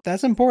 Yes.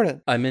 That's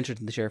important. I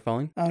mentioned the chair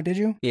falling. Oh, did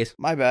you? Yes.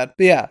 My bad.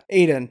 But yeah,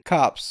 Aiden,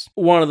 cops.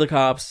 One of the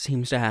cops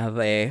seems to have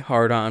a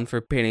hard-on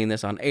for pinning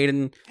this on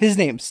Aiden. His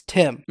name's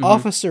Tim.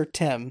 Officer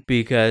Tim.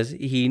 Because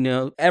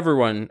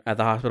everyone at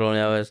the hospital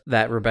knows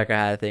that Rebecca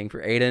had a thing for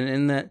Aiden,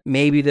 and that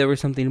maybe there was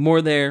something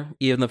more there,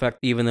 even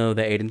though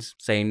the Aiden's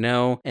saying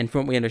no. And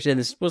from what we understand,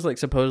 this was like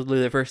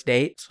supposedly their first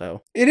date,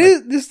 so. It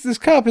is, this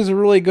cop is a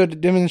really good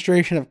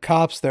demonstration of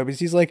cops, though, because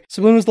he's like,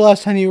 so when was the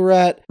last time you were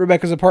at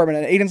Rebecca's apartment?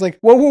 And Aiden's like,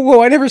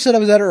 whoa, I never said I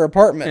was at her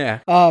apartment.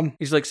 Yeah.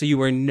 He's like, so you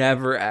were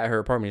never at her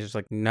apartment? He's just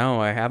like, no,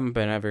 I haven't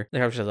been ever. The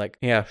cop's just like,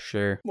 yeah,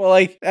 sure. Well,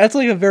 like, that's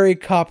like a very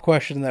cop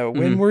question, though.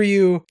 When were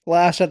you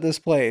last at this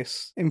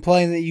place?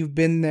 Implying that you've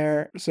been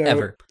there. So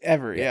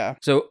Ever, yeah.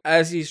 So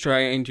as he's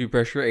trying to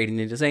pressure Aiden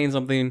into saying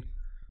something,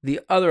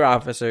 the other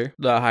officer,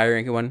 the higher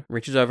ranking one,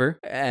 reaches over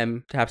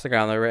and taps the guy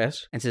on the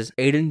wrist and says,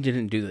 Aiden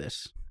didn't do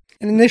this.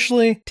 And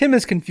initially, Tim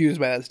is confused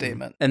by that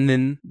statement. And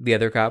then the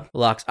other cop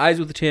locks eyes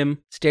with Tim,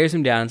 stares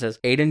him down, and says,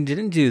 Aiden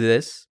didn't do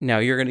this. Now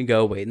you're going to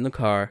go wait in the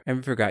car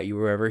and forgot you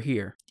were ever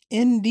here.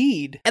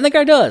 Indeed. And the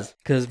guy does,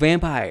 because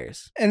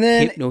vampires. And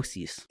then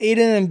hypnosis.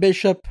 Aiden and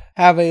Bishop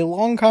have a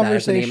long conversation.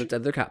 That's the name of the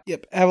other cop.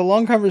 Yep, have a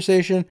long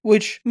conversation,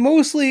 which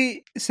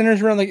mostly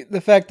centers around the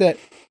fact that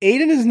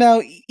Aiden is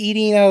now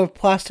eating out of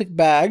plastic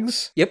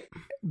bags. Yep.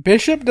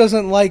 Bishop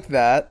doesn't like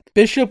that.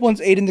 Bishop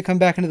wants Aiden to come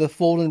back into the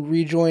fold and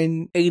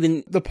rejoin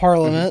the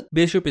parliament.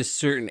 Bishop is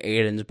certain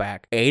Aiden's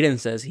back. Aiden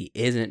says he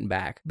isn't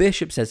back.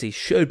 Bishop says he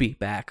should be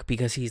back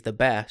because he's the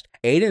best.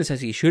 Aiden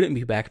says he shouldn't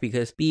be back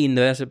because being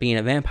the best at being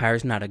a vampire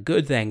is not a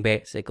good thing,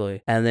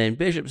 basically. And then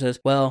Bishop says,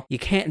 well, you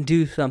can't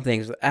do some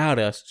things without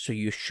us, so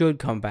you should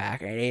come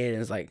back. And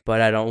Aiden's like, but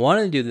I don't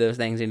want to do those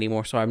things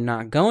anymore, so I'm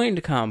not going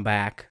to come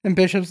back. And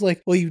Bishop's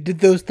like, well, you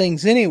did those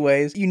things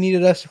anyways. You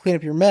needed us to clean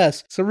up your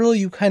mess, so really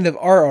you kind of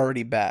are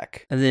already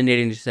back. And then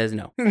Aiden just says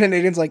no. And then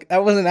Aiden's like,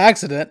 that was an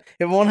accident.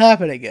 It won't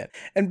happen again.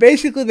 And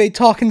basically they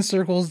talk in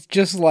circles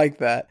just like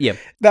that. Yep.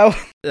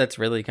 That's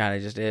really kind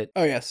of just it.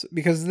 Oh, yes.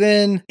 Because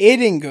then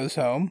Aiden goes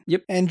goes home.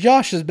 Yep. And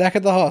Josh is back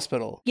at the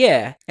hospital.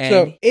 Yeah. And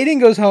So Aiden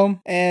goes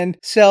home, and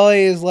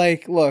Sally is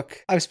like,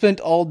 look, I've spent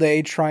all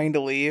day trying to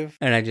leave.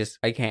 and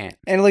I can't.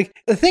 And, like,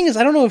 the thing is,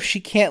 I don't know if she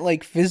can't,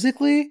 like,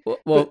 physically.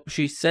 Well,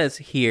 she says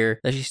here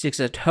that she sticks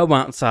a toe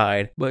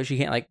outside, but she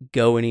can't, like,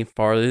 go any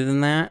farther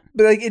than that.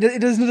 But, like,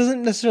 it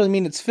doesn't necessarily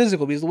mean it's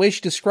physical, because the way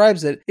she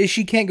describes it is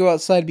she can't go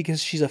outside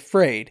because she's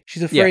afraid.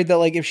 She's afraid that,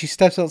 like, if she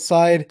steps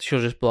outside,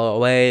 she'll just blow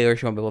away, or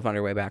she won't be able to find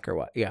her way back, or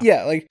what. Yeah.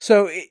 Yeah, like,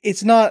 so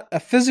it's not a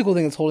physical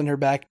thing that's holding her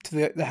back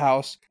to the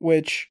house,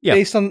 which,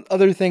 based on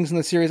other things in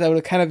the series, I would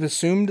have kind of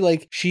assumed,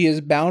 like, she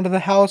is bound to the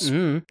house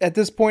at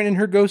this point in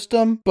her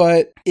ghostdom,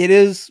 but it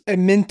is a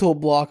mental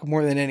block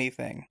more than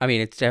anything. I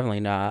mean, it's definitely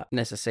not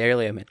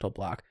necessarily a mental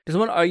block. Does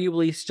one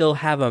arguably still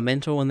have a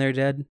mental when they're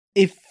dead?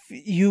 If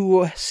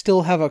you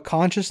still have a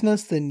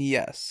consciousness, then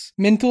yes.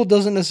 Mental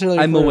doesn't necessarily...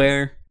 I'm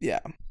aware. Yeah.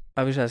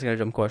 I was just asking a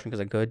dumb question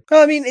because I could.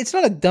 Well, I mean, it's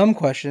not a dumb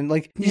question.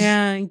 Like,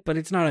 yeah, but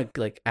it's not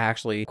a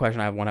actually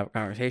question I want to have a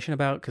conversation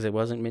about because it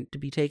wasn't meant to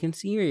be taken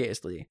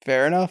seriously.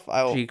 Fair enough.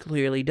 She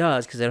clearly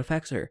does because it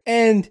affects her.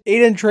 And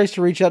Aiden tries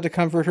to reach out to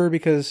comfort her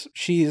because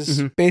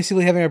she's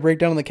basically having a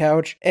breakdown on the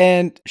couch,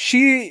 and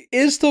she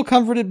is still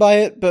comforted by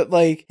it, but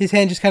like his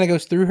hand just kind of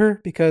goes through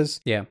her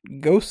because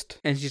ghost.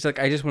 And she's like,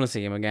 I just want to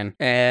see him again.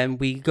 And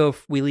we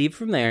leave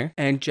from there,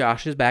 and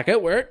Josh is back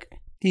at work.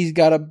 He's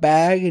got a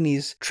bag and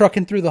he's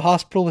trucking through the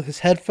hospital with his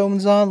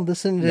headphones on,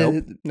 listening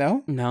to...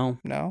 No.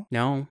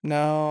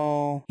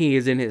 He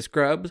is in his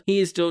scrubs.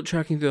 He is still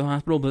trucking through the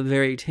hospital, but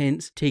very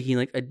tense, taking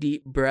like a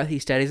deep breath. He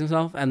steadies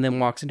himself and then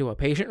walks into a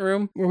patient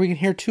room. Where we can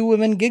hear two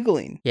women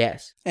giggling.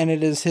 Yes. And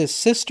it is his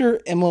sister,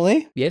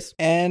 Emily. Yes.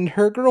 And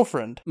her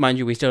girlfriend. Mind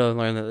you, we still don't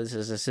learn that this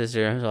is his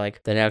sister, so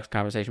like the next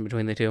conversation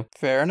between the two.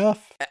 Fair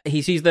enough.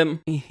 He sees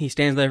them, he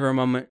stands there for a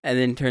moment, and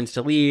then turns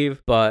to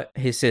leave, but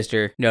his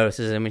sister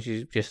notices him and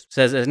she just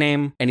says his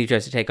name, and he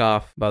tries to take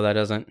off, but that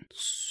doesn't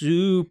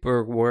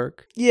super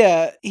work.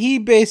 Yeah,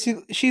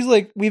 she's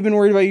like, we've been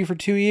worried about you for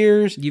 2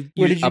 years. You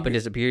just up and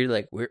disappeared.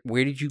 Like,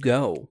 where did you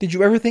go? Did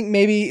you ever think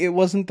maybe it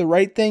wasn't the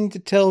right thing to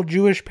tell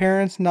Jewish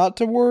parents not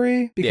to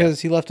worry? Because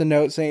he left a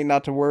note saying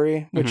not to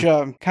worry, which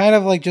kind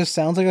of like just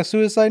sounds like a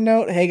suicide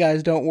note. Hey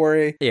guys, don't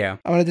worry. Yeah.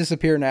 I'm gonna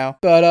disappear now.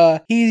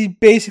 But he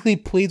basically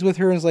pleads with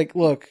her and is like,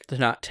 look. To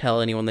not tell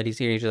anyone that he's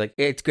here. He's just like,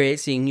 it's great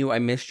seeing you. I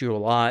missed you a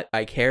lot.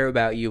 I care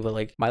about you, but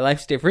like, my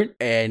life's different,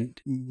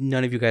 and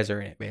none of you guys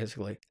are in it,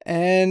 basically.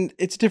 And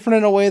it's different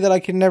in a way that I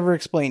can never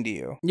explain to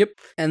you. Yep.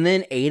 And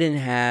then Aiden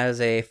has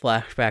a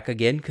flashback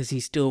again because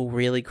he's still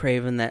really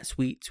craving that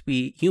sweet,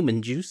 sweet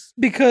human juice.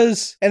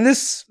 Because, and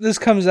this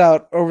comes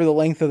out over the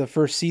length of the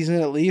first season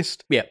at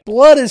least. Yeah.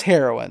 Blood is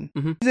heroin.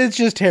 It's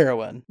just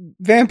heroin.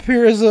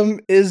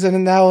 Vampirism is an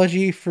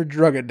analogy for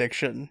drug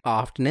addiction.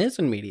 Often is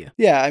in media.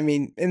 Yeah, I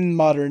mean, in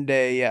modern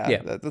day,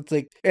 that's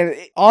like, and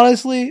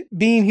honestly,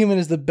 Being Human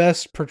is the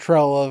best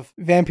portrayal of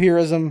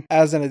vampirism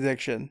as an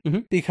addiction,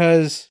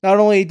 because not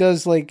only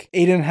does like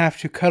Aiden have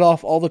to cut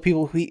off all the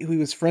people who he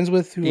was friends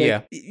with, who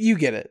like, you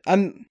get it.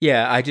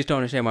 I just don't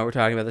understand why we're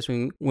talking about this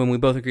when we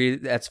both agree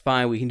that's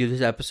fine. We can do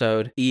this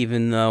episode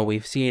even though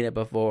we've seen it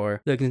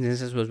before. The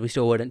consensus was we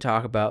still wouldn't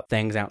talk about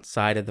things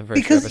outside of the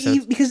first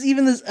episode because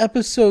even this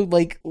episode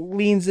like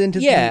leans into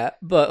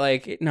but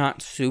like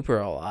not super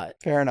a lot.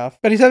 Fair enough.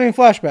 But he's having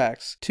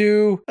flashbacks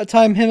to a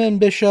time him and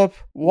Bishop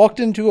walked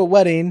into a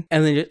wedding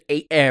and then just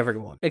ate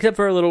everyone except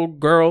for a little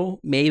girl.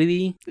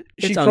 Maybe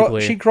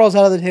she crawls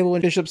out of the table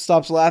when Bishop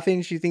stops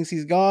laughing. She thinks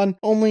he's gone,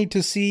 only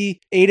to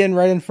see Aiden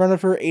right in front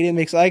of her. Aiden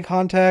makes eye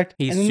contact.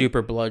 He's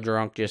super blood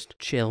drunk, just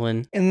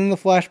chilling. And then the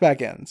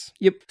flashback ends.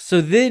 Yep.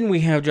 So then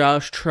we have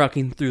Josh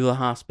trucking through the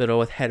hospital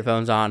with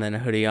headphones on and a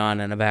hoodie on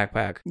and a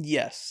backpack.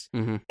 Yes.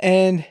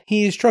 And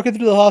he's trucking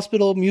through the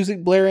hospital,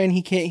 music blaring,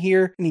 he can't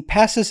hear, and he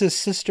passes his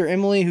sister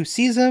Emily, who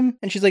sees him,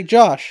 and she's like,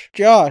 Josh,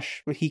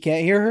 but he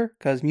can't hear her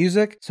because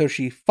music, so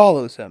she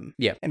follows him.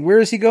 Yeah. And where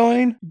is he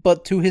going?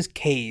 But to his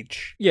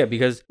cage. Yeah,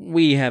 because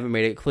we haven't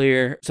made it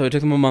clear. So it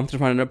took them a month to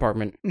find an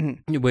apartment,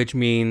 which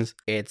means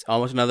it's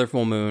almost another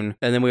full moon.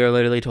 And then we are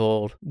literally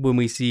told when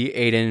we see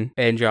Aiden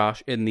and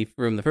Josh in the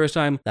room the first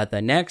time that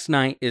the next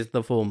night is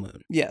the full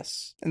moon.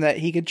 Yes. And that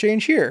he could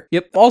change here.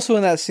 Yep. Also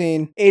in that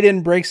scene,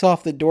 Aiden breaks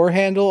off the door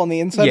handle on the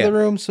inside of the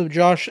room, so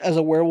Josh, as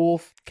a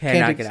werewolf,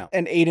 cannot get out.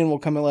 And Aiden will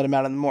come and let him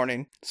out in the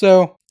morning.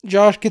 So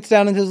Josh gets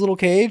down into his little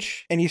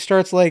cage and he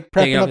starts like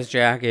taking off his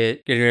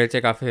jacket, getting ready to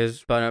take off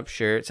his button-up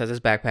shirt, sets his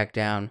backpack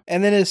down.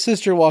 And then his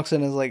sister walks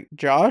in and is like,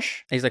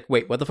 Josh? And he's like,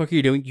 wait, what the fuck are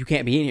you doing? You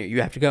can't be in here.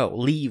 You have to go.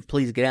 Leave.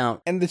 Please get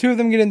out. And the two of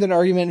them get into an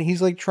argument and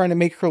he's like trying to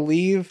make her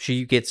leave.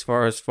 She gets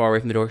as far away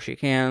from the door as she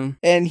can.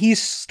 And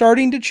he's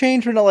starting to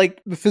change, but not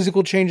like the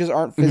physical changes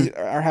aren't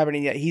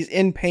happening yet. He's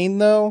in pain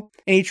though.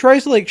 And he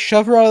tries to like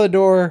shove her out of the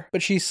door,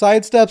 but she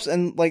sidesteps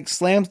and like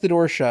slams the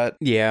door shut.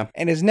 Yeah.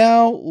 And is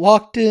now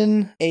locked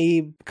in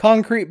a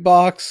concrete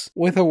box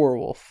with a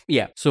werewolf.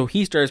 Yeah. So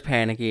he starts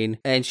panicking,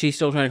 and she's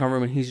still trying to comfort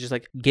him, and he's just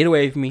like, get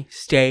away from me,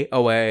 stay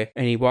away.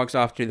 And he walks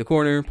off to the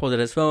corner, pulls out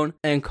his phone,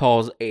 and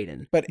calls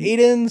Aiden. But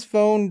Aiden's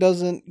phone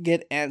doesn't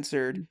get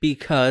answered.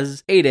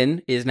 Because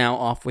Aiden is now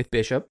off with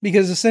Bishop.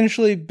 Because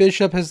essentially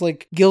Bishop has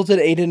like guilted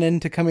Aiden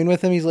into coming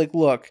with him. He's like,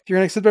 look, if you're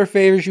going to accept our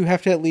favors, you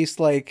have to at least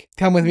like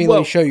come with me and let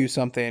me show you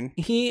something.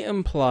 He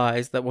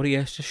implies that what he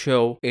has to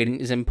show Aiden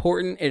is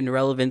important in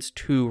relevance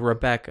to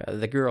Rebecca,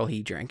 the girl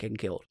he drank and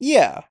killed.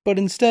 Yeah, but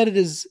instead it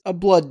is a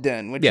blood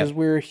den, which is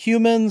where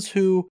humans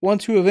who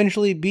want to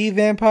eventually be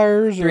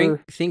vampires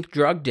think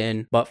drugged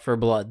in, but for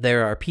blood.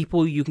 There are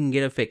people you can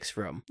get a fix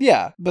from.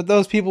 Yeah, but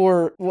those people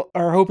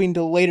are hoping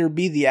to later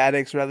be the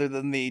addicts rather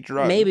than the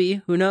drug.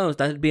 Maybe. Who knows?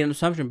 That would be an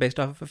assumption based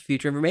off of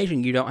future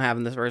information you don't have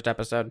in this first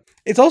episode.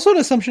 It's also an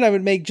assumption I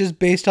would make just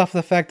based off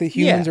the fact that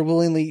humans are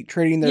willingly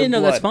trading their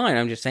blood. That's fine.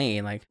 I'm just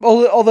saying, like...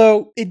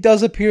 Although it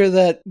does appear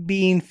that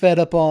being fed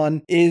up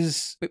on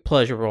is...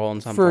 pleasurable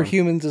in some for form.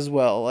 humans as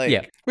well.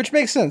 Which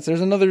makes sense.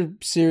 There's another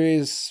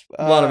series...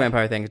 a lot of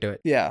vampire things do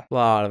it. Yeah. A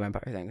lot of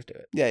vampire things do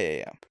it.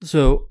 Yeah.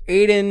 So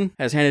Aiden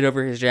has handed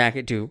over his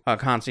jacket to a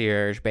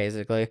concierge,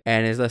 basically,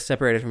 and is thus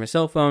separated from his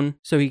cell phone,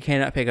 so he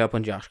cannot pick up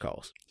when Josh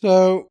calls.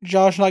 So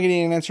Josh, not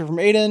getting an answer from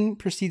Aiden,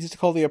 proceeds to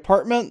call the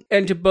apartment.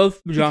 And to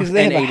both Josh because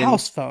they and have Aiden... a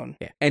house phone.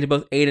 Yeah. And to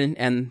both Aiden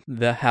and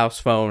the house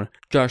phone,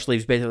 Josh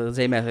leaves basically the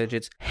same message.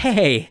 It's,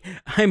 hey,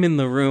 I'm in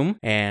the room,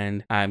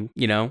 and I'm,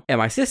 and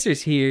my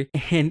sister's here,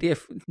 and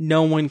if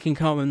no one can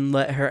come and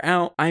let her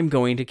out, I'm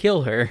going to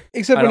kill her.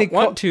 Except I when don't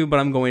want to, but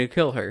I'm going to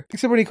kill her.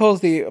 Except when he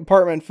calls the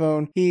apartment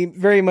phone, he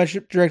very much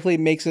directly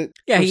makes it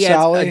for he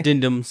Sally. adds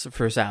addendums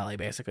for Sally,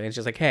 basically. It's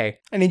just like, hey,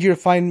 I need you to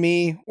find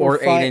me. Or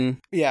Aiden.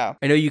 Yeah.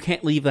 I know you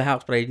can't leave the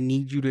house, but I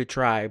need you to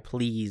try,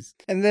 please.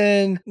 And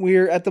then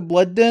we're at the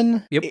blood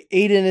den. Yep.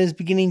 Aiden is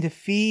beginning to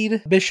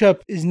feed.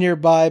 Bishop is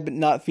nearby, but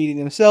not feeding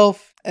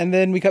himself. And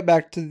then we cut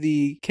back to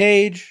the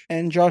cage,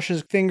 and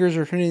Josh's fingers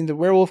are turning into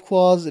werewolf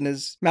claws, and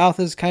his mouth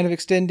is kind of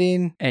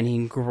extending. And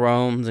he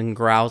groans and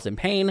growls in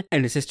pain,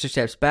 and his sister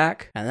steps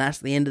back, and that's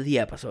the end of the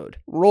episode.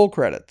 Roll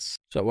credits.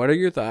 So what are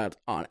your thoughts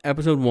on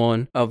episode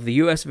 1 of the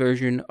US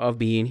version of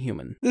Being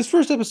Human? This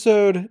first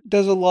episode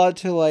does a lot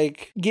to,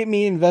 like, get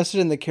me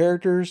invested in the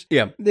characters.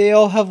 Yeah. They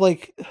all have,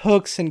 like,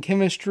 hooks and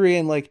chemistry,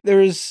 and, like,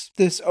 there's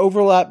this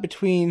overlap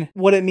between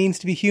what it means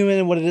to be human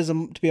and what it is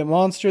to be a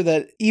monster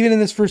that, even in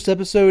this first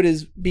episode,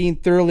 is being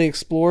thoroughly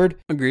explored.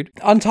 Agreed.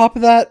 On top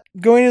of that,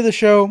 going into the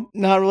show,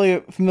 not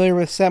really familiar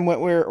with Sam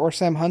Witwer or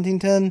Sam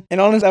Huntington. And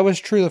honestly, that was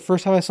true the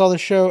first time I saw the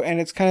show, and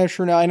it's kind of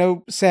true now. I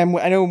know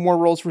more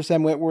roles for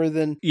Sam Witwer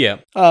than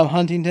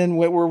Huntington.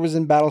 Witwer was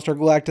in Battlestar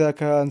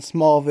Galactica and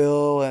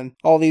Smallville and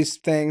all these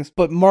things.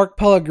 But Mark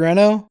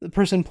Pellegrino, the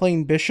person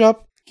playing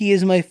Bishop, he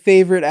is my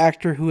favorite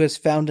actor who has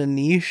found a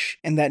niche,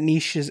 and that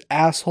niche is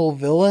asshole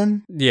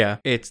villain. Yeah,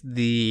 it's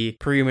the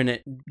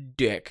preeminent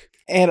dick.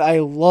 And I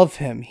love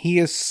him. He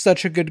is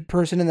such a good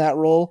person in that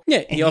role.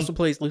 Yeah, he also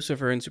plays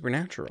Lucifer in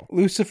Supernatural.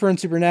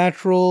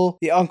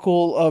 The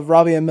uncle of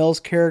Robbie Amell's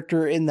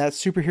character in that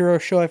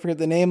superhero show I forget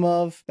the name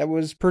of. That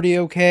was pretty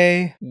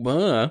okay.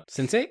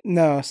 Sense8?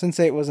 No,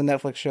 Sense8 was a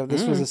Netflix show.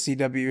 This was a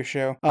CW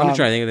show. I'm just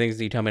trying to think of things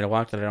that you tell me to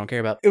watch that I don't care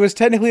about. It was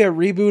technically a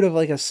reboot of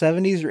like a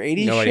 70s or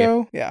 80s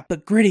show. Yeah,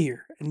 but grittier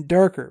and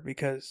darker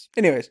because...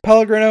 Anyways,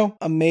 Pellegrino,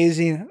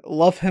 amazing.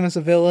 Love him as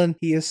a villain.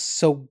 He is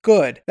so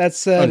good. That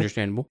said,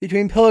 understandable.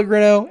 Between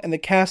Pellegrino and the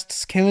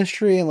cast's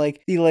chemistry and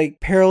like the like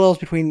parallels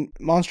between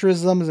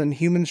monsterisms and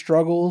human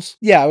struggles,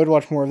 yeah, I would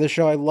watch more of this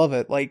show. I love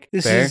it. Like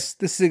this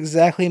is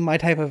exactly my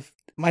type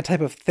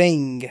of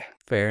thing.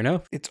 Fair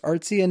enough. It's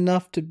artsy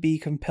enough to be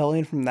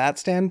compelling from that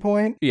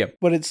standpoint. Yeah.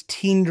 But it's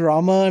teen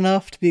drama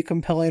enough to be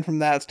compelling from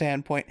that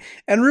standpoint.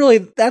 And really,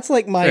 that's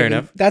like my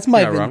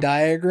Venn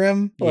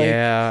diagram. Like,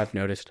 yeah, I've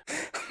noticed.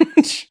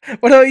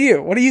 What about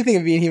you? What do you think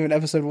of Being Human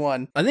episode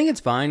 1? I think it's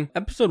fine.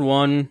 Episode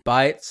 1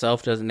 by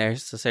itself doesn't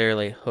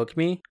necessarily hook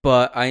me,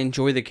 but I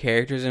enjoy the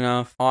characters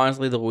enough.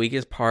 Honestly, the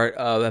weakest part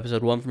of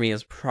episode 1 for me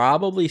is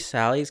probably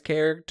Sally's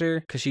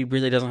character, because she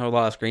really doesn't have a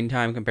lot of screen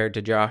time compared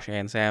to Josh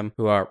and Sam,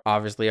 who are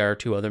obviously our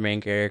two other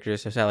main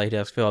characters, so Sally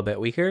does feel a bit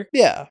weaker.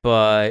 Yeah.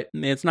 But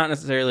it's not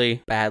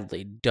necessarily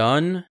badly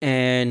done,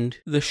 and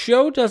the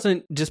show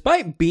doesn't,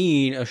 despite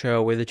being a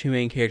show where the two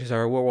main characters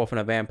are a werewolf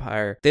and a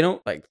vampire, they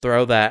don't like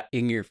throw that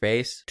in your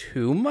face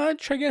too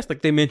much, I guess.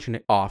 Like, they mention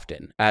it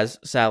often. As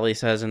Sally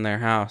says in their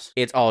house,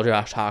 it's all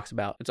Josh talks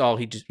about. It's all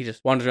he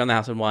just wanders around the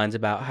house and whines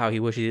about how he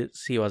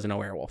wishes he wasn't a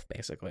werewolf,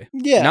 basically.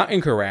 Yeah. Not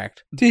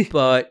incorrect.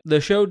 But the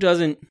show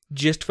doesn't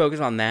just focus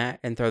on that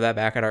and throw that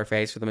back at our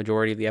face for the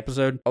majority of the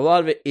episode. A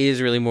lot of it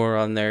is really more more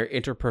on their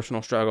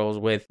interpersonal struggles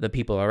with the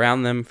people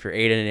around them. For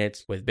Aiden,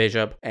 it's with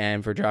Bishop,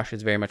 and for Josh,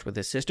 it's very much with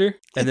his sister.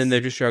 And then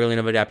they're just struggling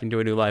of adapting to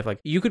a new life. Like,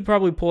 you could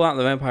probably pull out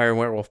the vampire and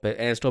werewolf bit,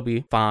 and it'd still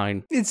be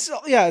fine. It's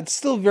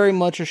still very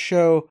much a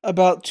show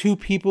about two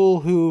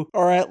people who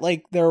are at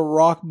like their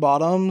rock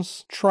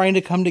bottoms, trying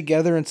to come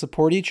together and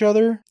support each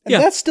other. And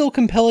that's still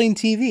compelling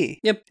TV.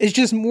 Yep. It's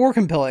just more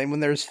compelling when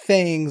there's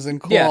fangs and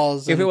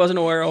claws. If it wasn't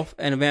a werewolf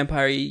and a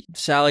vampire,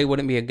 Sally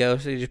wouldn't be a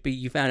ghost. It'd just be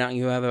you found out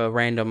you have a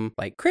random,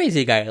 like,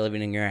 crazy guy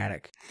living in your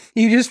attic.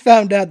 You just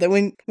found out that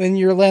when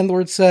your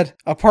landlord said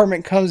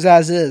apartment comes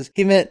as is,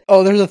 he meant,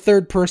 oh, there's a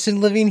third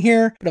person living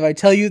here, but if I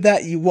tell you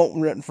that, you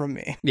won't rent from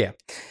me. Yeah.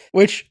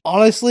 Which,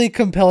 honestly,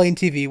 compelling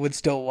TV would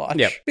still watch.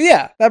 Yep. But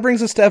yeah, that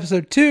brings us to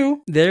episode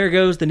 2. There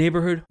Goes the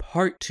Neighborhood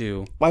Part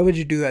 2. Why would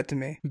you do that to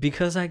me?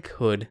 Because I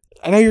could.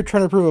 I know you're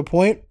trying to prove a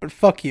point, but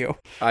fuck you.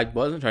 I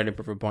wasn't trying to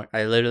prove a point.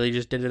 I literally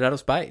just did it out of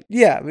spite.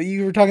 Yeah, but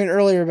you were talking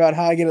earlier about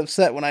how I get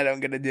upset when I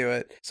don't get to do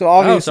it. So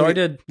obviously, so I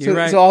did. You're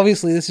right. So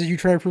obviously, this is you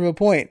trying to prove a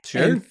point.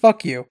 Sure. And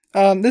fuck you.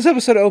 This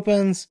episode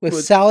opens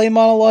with Sally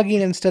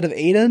monologuing instead of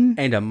Aiden.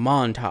 And a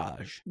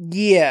montage.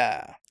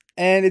 Yeah.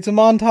 And it's a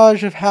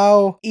montage of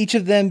how each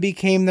of them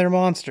became their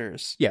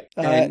monsters. Yeah.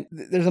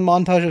 There's a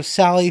montage of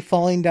Sally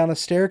falling down a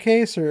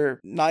staircase,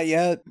 or not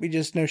yet. We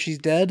just know she's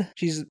dead.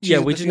 She's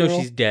we just know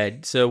she's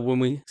dead. So when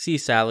we see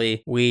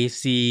Sally, we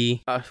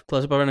see a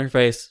close-up on her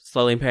face,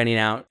 slowly panning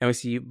out, and we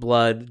see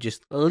blood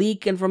just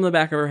leaking from the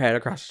back of her head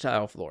across the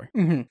tile floor.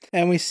 Mm-hmm.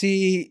 And we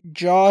see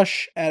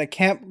Josh at a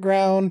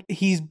campground.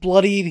 He's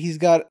bloodied. He's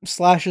got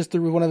slashes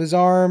through one of his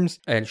arms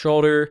and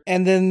shoulder.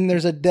 And then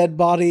there's a dead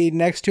body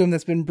next to him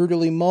that's been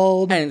brutally mauled.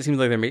 And it seems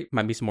like there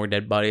might be some more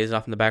dead bodies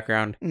off in the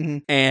background. Mm-hmm.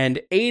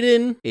 And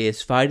Aiden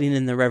is fighting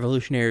in the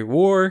Revolutionary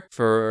War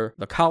for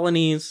the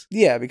colonies.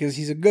 Yeah, because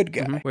he's a good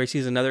guy. Mm-hmm. Where he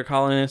sees another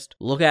colonist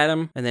look at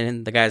him, and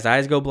then the guy's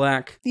eyes go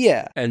black.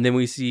 Yeah. And then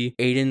we see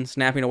Aiden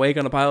snapping awake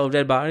on a pile of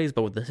dead bodies,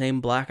 but with the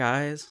same black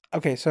eyes.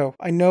 Okay, so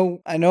I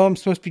know I'm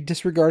supposed to be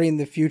disregarding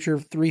the future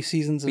 3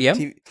 seasons of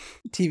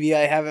TV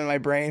I have in my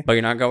brain. But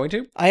you're not going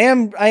to? I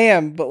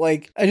am, but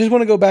like, I just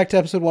want to go back to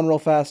episode 1 real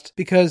fast,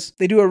 because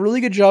they do a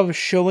really good job of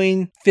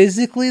showing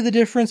physically the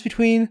difference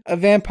between a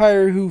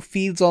vampire who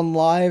feeds on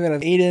live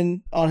and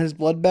Aiden on his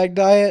blood bag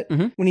diet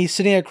when he's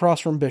sitting across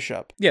from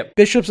Bishop. Yep.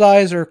 Bishop's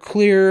eyes are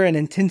clear and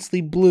intensely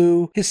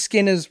blue. His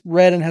skin is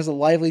red and has a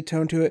lively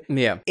tone to it.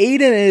 Yeah.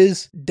 Aiden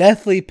is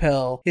deathly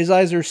pale. His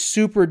eyes are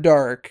super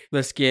dark.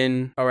 The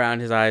skin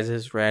around his eyes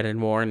is red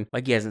and worn,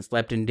 like he hasn't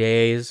slept in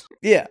days.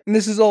 Yeah. And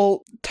this is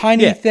all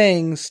tiny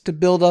things to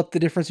build up the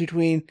difference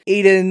between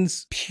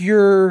Aiden's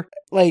pure,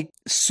 like,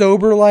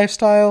 sober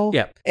lifestyle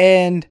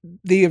and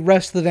the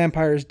rest of the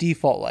vampire's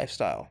default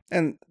lifestyle.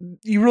 And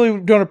you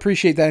really don't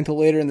appreciate that until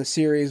later in the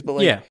series, but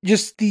like,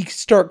 just the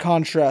stark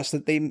contrast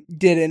that they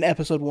did in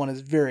episode 1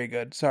 is very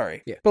good.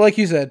 Sorry. Yeah. But like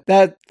you said,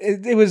 that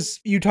it was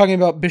you talking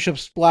about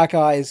Bishop's black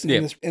eyes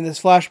in this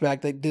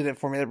flashback that did it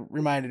for me. That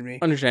reminded me.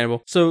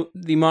 Understandable. So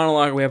the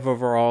monologue we have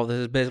overall, this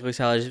is basically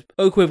Sally just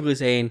unequivocally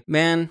saying,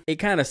 man, it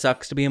kind of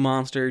sucks to be a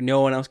monster.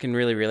 No one else can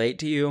really relate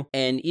to you.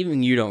 And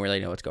even you don't really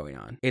know what's going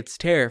on. It's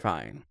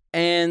terrifying.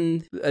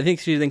 And I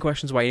think she then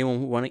questions why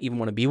anyone would even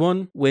want to be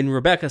one. When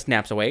Rebecca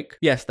snaps awake,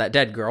 yes, that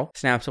dead girl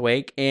snaps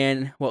awake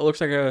in what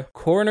looks like a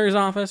coroner's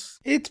office.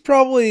 It's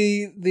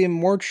probably the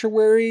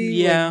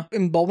mortuary,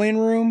 embalming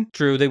room.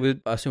 True, they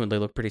would assume they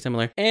look pretty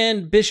similar.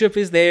 And Bishop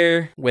is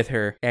there with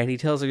her, and he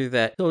tells her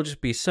that he'll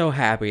just be so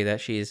happy that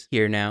she's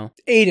here now.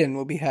 Aiden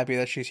will be happy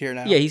that she's here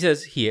now. Yeah, he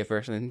says he at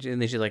first, and then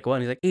she's like,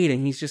 what? And he's like,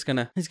 Aiden,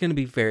 he's gonna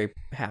be very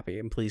happy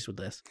and pleased with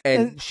this.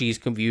 And she's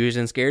confused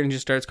and scared and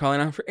just starts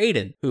calling out for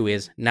Aiden, who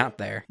is not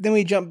there. Then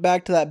we jump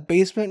back to that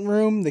basement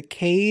room, the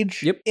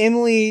cage. Yep.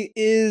 Emily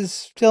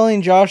is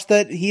telling Josh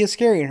that he is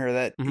scaring her,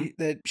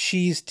 that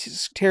she's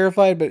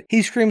terrified, but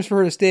he screams for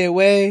her to stay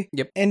away.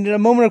 Yep. And in a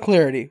moment of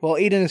clarity, while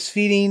Aiden is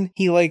feeding,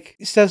 he like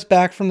steps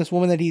back from this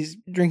woman that he's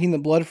drinking the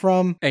blood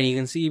from. And you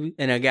can see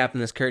in a gap in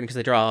this curtain, because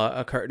they draw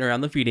a curtain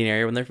around the feeding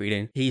area when they're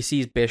feeding. He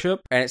sees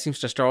Bishop, and it seems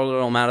to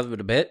startle him out of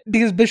it a bit.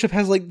 Because Bishop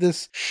has like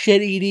this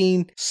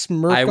shit-eating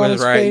smirk on his face. I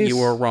was right, you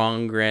were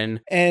wrong grin.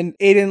 And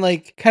Aiden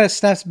like kind of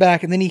snaps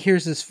back, and then he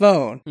hears his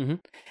phone.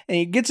 And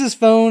he gets his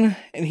phone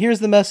and hears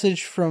the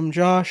message from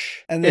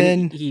Josh, and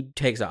then he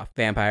takes off.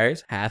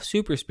 Vampires have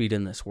super speed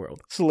in this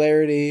world.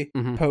 Celerity,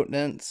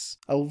 potence,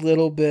 a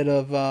little bit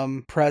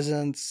of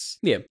presence.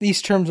 Yeah.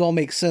 These terms all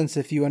make sense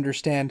if you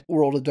understand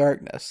World of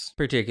Darkness.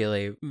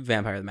 Particularly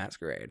Vampire the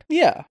Masquerade.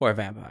 Yeah. Or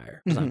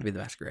Vampire. It's not to be the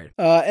Masquerade.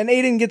 And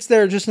Aiden gets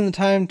there just in the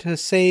time to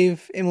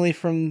save Emily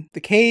from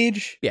the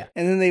cage. Yeah.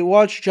 And then they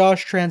watch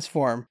Josh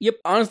transform. Yep.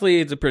 Honestly,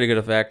 it's a pretty good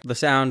effect. The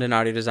sound and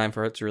audio design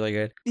for it's really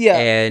good. Yeah.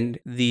 And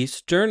the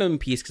sternness them in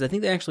peace because I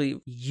think they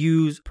actually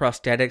use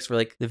prosthetics for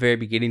like the very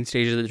beginning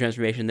stages of the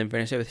transformation, then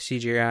finish it with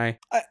CGI.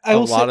 A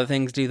lot of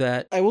things do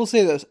that. I will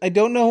say this. I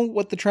don't know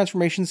what the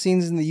transformation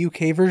scenes in the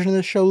UK version of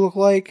the show look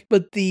like,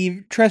 but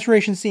the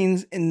transformation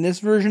scenes in this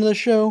version of the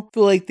show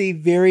feel like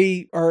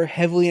they are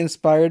heavily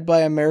inspired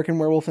by American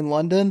Werewolf in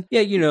London.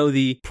 Yeah,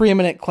 the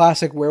preeminent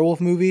classic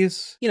werewolf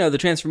movies. The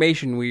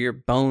transformation where your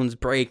bones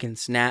break and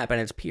snap and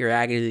it's pure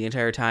agony the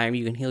entire time.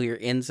 You can heal your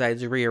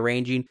insides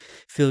rearranging,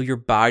 feel your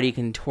body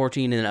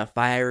contorting in a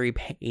fiery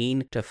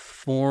pain to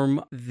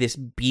form this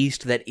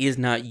beast that is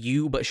not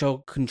you, but shall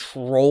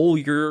control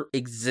your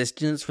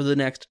existence for the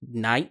next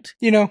night.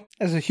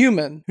 As a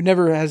human who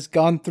never has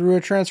gone through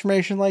a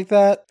transformation like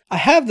that, I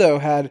have, though,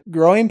 had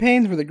growing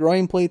pains where the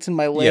growing plates in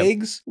my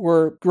legs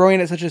were growing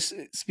at such a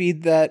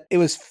speed that it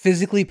was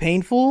physically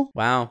painful.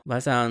 Wow,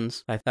 that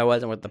sounds like that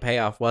wasn't worth the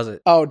payoff, was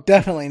it? Oh,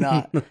 definitely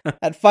not.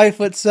 At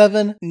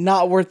 5'7",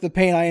 not worth the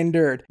pain I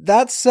endured.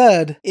 That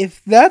said,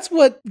 if that's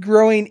what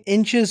growing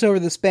inches over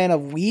the span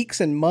of weeks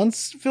and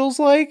months feels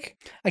like,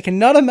 I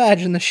cannot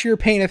imagine the sheer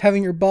pain of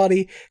having your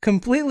body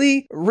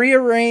completely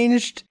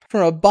rearranged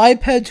from a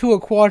biped to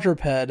a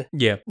quadruped.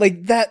 Yeah.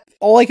 Like that,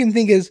 all I can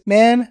think is,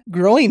 man,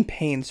 growing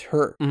pains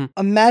hurt. Mm-hmm.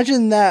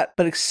 Imagine that,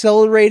 but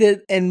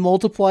accelerated and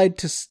multiplied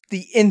to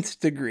the nth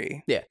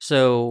degree. Yeah.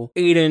 So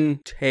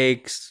Aiden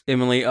takes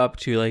Emily up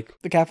to like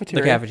the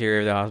cafeteria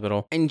of the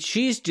hospital, and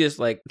she's just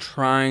like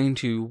trying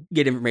to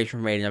get information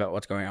from Aiden about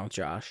what's going on with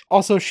Josh.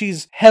 Also,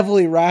 she's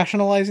heavily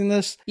rationalizing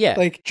this. Yeah.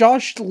 Like,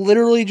 Josh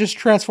literally just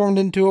transformed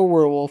into a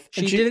werewolf.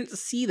 She didn't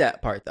see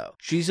that part, though.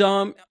 She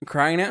saw him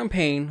crying out in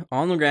pain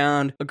on the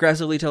ground,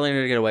 aggressively telling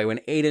her to get away. When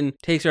Aiden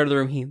takes her out of the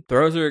room, he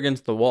throws her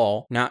against the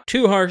wall. Not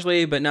too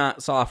harshly, but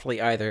not softly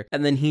either.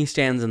 And then he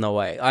stands in the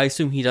way. I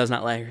assume he does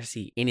not let her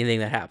see anything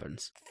that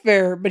happens.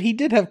 Fair, but he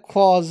did have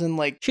claws and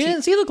like... She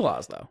didn't see the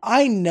claws, though.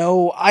 I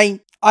know.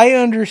 I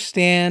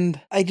understand.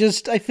 I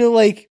feel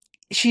like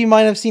she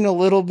might have seen a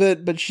little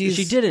bit, but she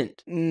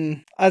didn't.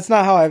 That's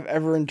not how I've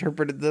ever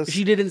interpreted this.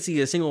 She didn't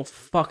see a single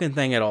fucking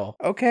thing at all.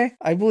 Okay,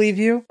 I believe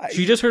you.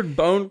 She just heard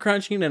bone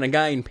crunching and a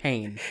guy in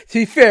pain. To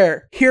be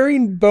fair,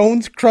 hearing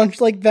bones crunch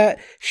like that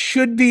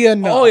should be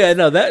enough. Oh yeah,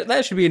 no,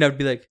 that should be enough to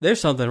be like, there's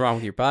something wrong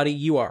with your body.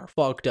 You are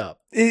fucked up.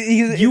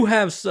 You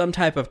have some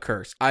type of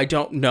curse. I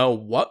don't know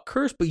what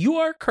curse, but you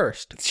are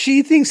cursed.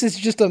 She thinks it's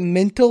just a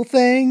mental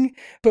thing,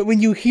 but when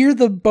you hear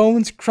the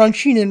bones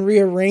crunching and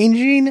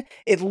rearranging,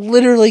 it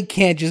literally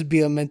can't just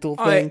be a mental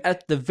thing. I,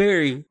 at the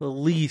very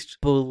least,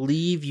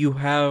 believe you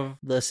have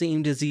the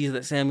same disease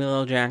that Samuel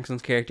L.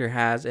 Jackson's character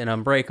has in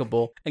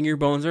Unbreakable, and your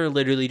bones are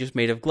literally just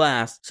made of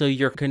glass, so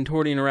you're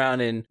contorting around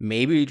in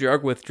maybe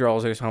drug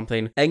withdrawals or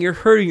something, and you're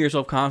hurting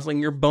yourself constantly,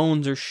 and your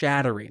bones are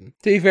shattering.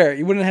 To be fair,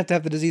 you wouldn't have to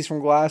have the disease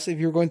from glass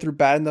if you're going through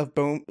bad enough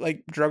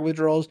drug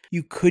withdrawals.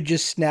 You could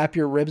just snap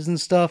your ribs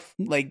and stuff.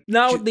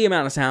 Not with the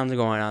amount of sounds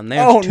going on.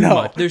 There's too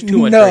much. There's too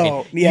much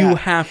drinking. Yeah. You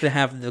have to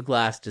have the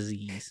glass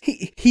disease.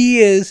 He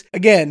is,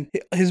 again,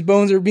 his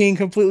bones are being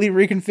completely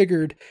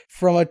reconfigured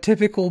from a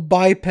typical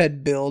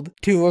biped build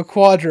to a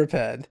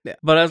quadruped. Yeah.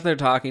 But as they're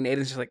talking,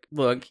 Aiden's just like,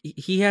 look,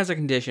 he has a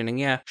condition, and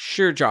yeah,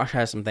 sure, Josh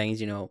has some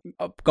things,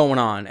 going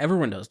on.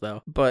 Everyone does,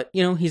 though. But,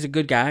 he's a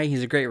good guy.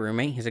 He's a great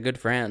roommate. He's a good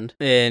friend.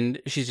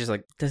 And she's just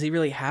like, does he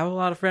really have a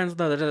lot of friends,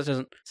 though? That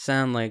doesn't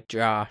sound like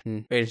Josh.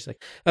 And Aiden's just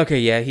like, okay,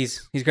 yeah,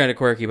 he's kind of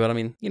quirky, but I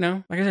mean,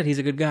 like I said, he's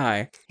a good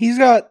guy. He's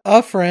got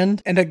a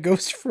friend and a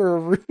ghost for a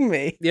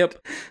roommate.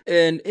 Yep.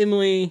 And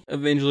Emily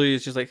eventually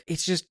is just like,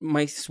 it's just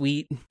my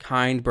sweet,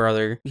 kind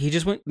brother. He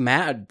just went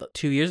mad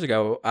 2 years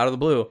ago out of the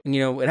blue. And,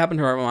 it happened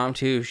to our mom,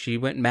 too. She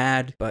went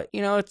mad, but,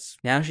 it's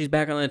now she's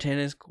back on the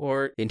tennis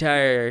court. The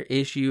entire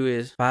issue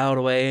is filed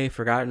away,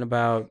 forgotten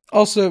about.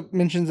 Also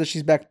mentions that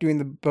she's back doing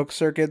the book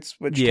circuits,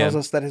 which tells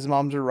us that his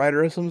mom's a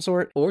writer of some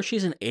sort. Or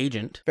she's an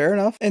agent. Fair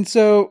enough. And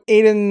so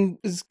Aiden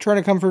is trying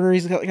to comfort her.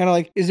 He's kind of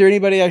like, is there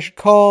anybody I should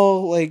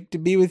call, to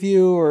be with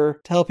you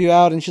or to help you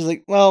out? And she's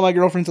like, well, my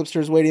girlfriend's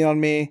upstairs waiting on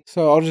me,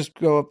 so I'll just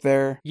go up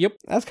there. Yep.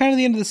 That's kind of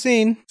the end of the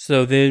scene.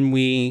 So then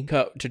we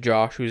cut to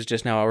Josh, who's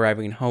just now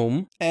arriving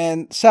home.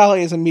 And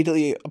Sally is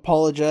immediately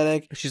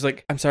apologetic. She's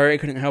like, I'm sorry I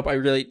couldn't help. I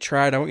really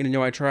tried. I want you to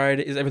know I tried.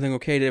 Is everything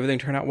okay? Did everything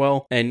turn out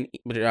well? And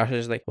Josh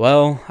is like,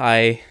 well,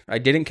 I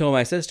didn't kill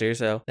my sister,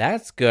 so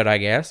that's good, I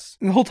guess.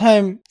 And the whole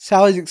time,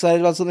 Sally's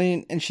excited about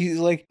something, and she's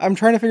like, I'm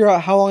trying to figure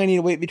out how long I need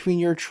to wait between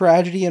your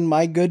tragedy and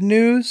my good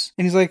news.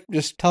 And he's like,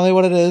 just tell me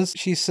what it is.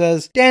 She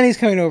says, Danny's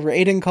coming over.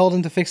 Aiden called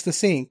him to fix the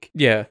sink.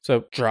 Yeah,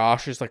 so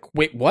Josh is like,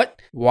 wait, what?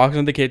 Walks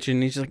into the kitchen,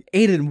 and he's just like,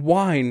 Aiden,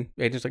 wine.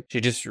 Aiden's like,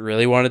 she just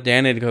really wanted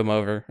Danny to come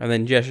over. And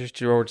then gestures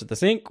towards the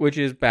sink, which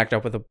is backed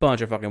up with a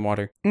bunch of fucking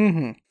water.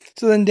 Mm-hmm.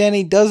 So then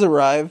Danny does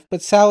arrive,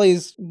 but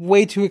Sally's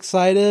way too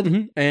excited.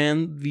 Mm-hmm.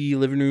 And the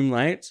living room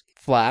lights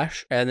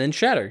flash and then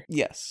shatter.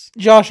 Yes.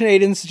 Josh and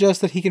Aiden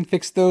suggest that he can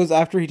fix those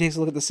after he takes a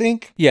look at the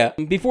sink. Yeah.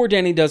 Before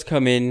Danny does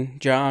come in,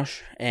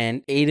 Josh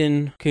and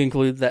Aiden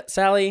conclude that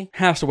Sally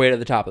has to wait at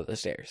the top of the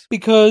stairs.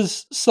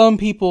 Because some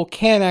people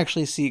can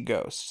actually see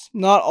ghosts.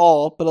 Not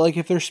all, but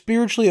if they're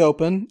spiritually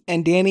open,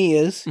 and Danny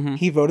is,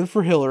 he voted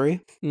for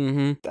Hillary.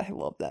 Mm-hmm. I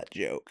love that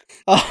joke.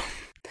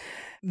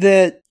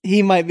 that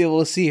he might be able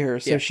to see her.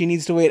 So Yeah. she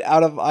needs to wait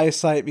out of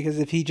eyesight, because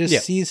if he just Yeah.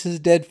 sees his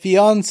dead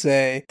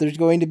fiance, there's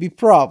going to be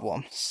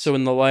problems. So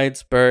when the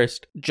lights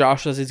burst,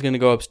 Josh says he's going to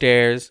go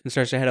upstairs and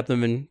starts to head up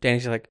them, and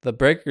Danny's like, the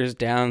breaker's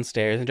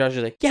downstairs. And Josh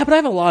is like, yeah, but I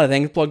have a lot of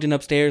things plugged in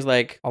upstairs,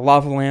 like a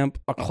lava lamp,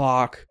 a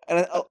clock,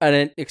 And,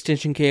 an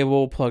extension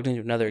cable plugged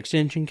into another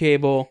extension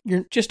cable.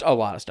 You're- Just a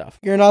lot of stuff.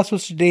 you're not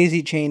supposed to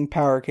daisy chain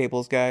power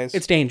cables, guys.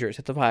 It's dangerous.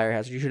 It's a fire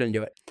hazard. You shouldn't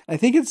do it. I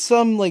think it's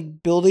some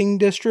like building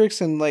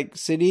districts and like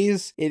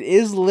cities. It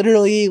is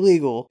literally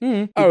illegal.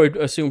 I would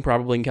assume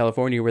probably in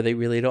California, where they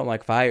really don't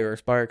like fire or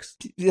sparks.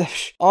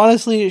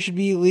 Honestly, it should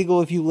be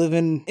illegal if you live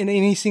in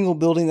any single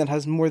building that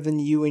has more than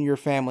you and your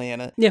family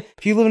in it. Yeah.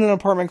 If you live in an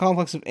apartment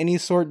complex of any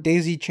sort,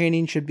 daisy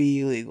chaining should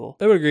be illegal.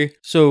 I would agree.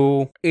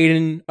 So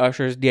Aiden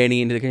ushers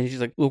Danny into the kitchen. She's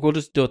like, look, we'll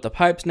just deal with the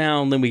pipes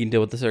now, and then we can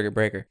deal with the circuit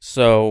breaker.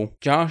 So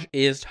Josh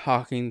is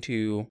talking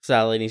to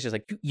Sally, and he's just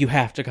like, you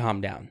have to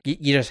calm down.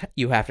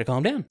 You have to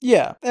calm down.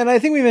 Yeah, and I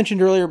think we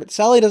mentioned earlier, but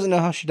Sally doesn't know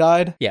how she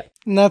died. Yeah.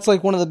 And that's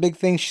like one of the big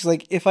things. She's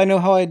like, if I know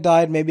how I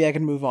died, maybe I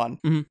can move on.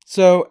 Mhm.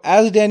 So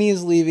as Danny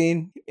is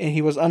leaving and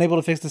he was unable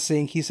to fix the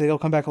sink, he said he'll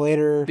come back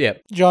later. Yeah.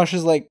 Josh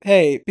is like,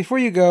 hey, before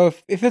you go,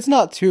 if it's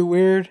not too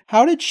weird,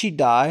 how did she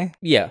die?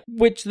 Yeah,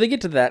 which they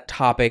get to that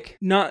topic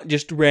not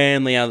just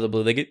randomly out of the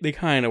blue. They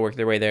kind of work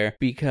their way there,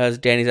 because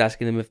Danny's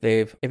asking them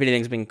if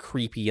anything's been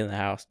creepy in the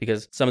house,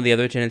 because some of the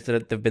other tenants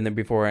that have been there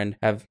before and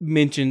have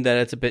mentioned that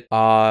it's a bit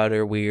odd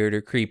or weird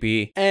or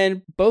creepy.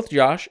 And both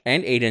Josh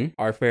and Aiden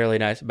are fairly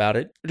nice about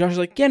it. Josh is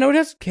like, yeah, no, it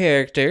has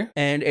character,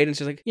 and Aiden's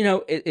just like,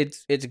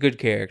 it's a good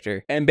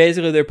character. And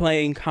basically they're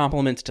playing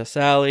compliments to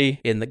Sally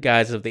in the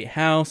guise of the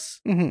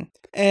house. Mm-hmm.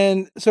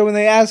 And so when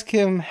they ask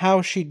him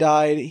how she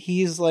died,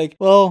 he's like,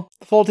 well,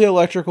 faulty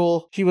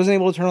electrical. She wasn't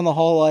able to turn on the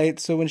hall light.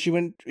 So when she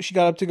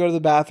got up to go to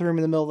the bathroom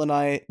in the middle of the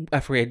night.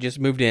 After we had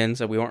just moved in,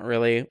 so we weren't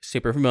really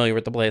super familiar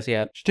with the place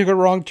yet. She took a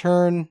wrong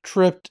turn,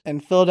 tripped,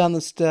 and fell down the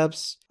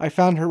steps. I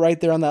found her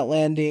right there on that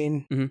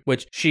landing. Mm-hmm.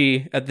 Which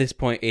she, at this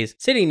point, is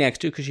sitting next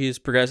to, because she has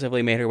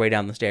progressively made her way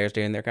down the stairs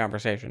during their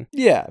conversation.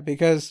 Yeah,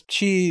 because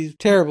she's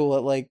terrible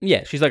at like...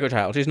 Yeah, she's like a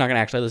child. She's not going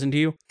to actually listen to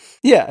you.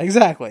 Yeah,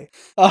 exactly.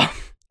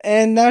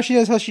 And now she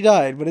knows how she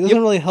died, but it doesn't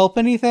really help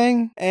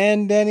anything,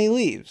 and Danny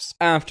leaves.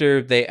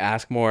 After they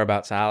ask more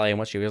about Sally and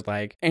what she was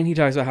like, and he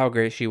talks about how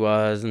great she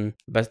was and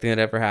the best thing that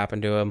ever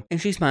happened to him, and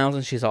she smiles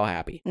and she's all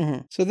happy.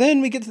 Mm-hmm. So then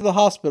we get to the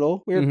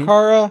hospital, where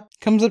Kara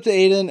comes up to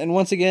Aiden and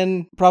once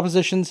again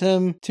propositions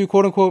him to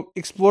quote-unquote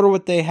explore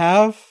what they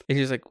have. And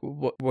he's like,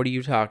 what are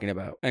you talking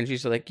about? And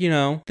she's like,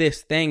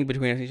 this thing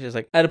between us. And she's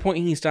like, at a point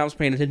he stops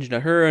paying attention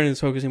to her and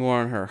is focusing more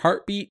on her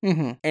heartbeat,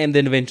 and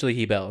then eventually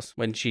he bells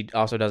when she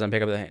also doesn't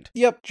pick up the hint.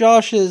 Yep.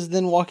 Josh is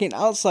then walking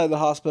outside the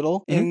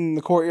hospital in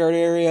the courtyard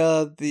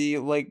area, the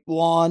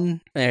lawn.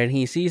 And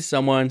he sees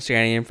someone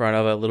standing in front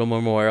of a little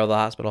memorial the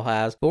hospital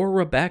has for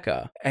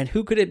Rebecca. And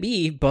who could it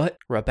be but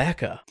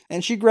Rebecca?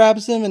 And she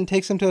grabs him and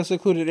takes him to a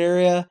secluded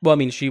area. Well, I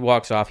mean, she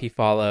walks off, he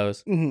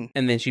follows, and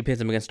then she pins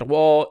him against a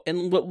wall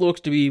in what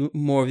looks to be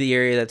more of the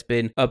area that's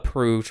been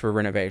approved for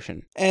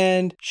renovation.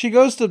 And she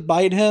goes to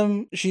bite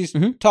him. She's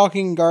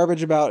talking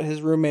garbage about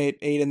his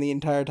roommate, Aiden, the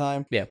entire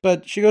time. Yeah.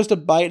 But she goes to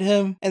bite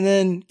him and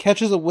then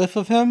catches a whiff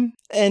of him.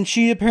 And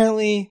she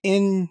apparently,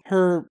 in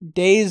her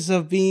days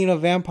of being a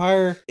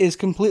vampire, is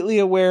completely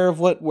aware of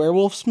what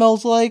werewolf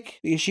smells like,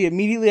 because she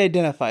immediately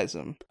identifies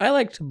him. I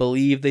like to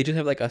believe they just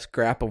have like a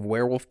scrap of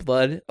werewolf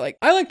blood. Like,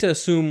 I like to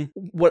assume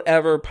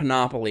whatever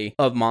panoply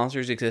of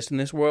monsters exist in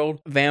this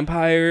world,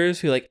 vampires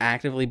who like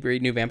actively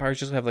breed new vampires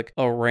just have like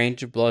a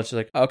range of blood. So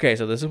like, okay,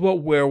 so this is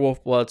what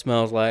werewolf blood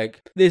smells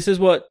like. This is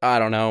what, I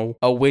don't know,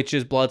 a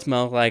witch's blood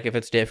smells like if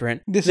it's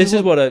different. This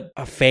is what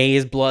a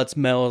fae's blood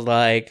smells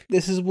like.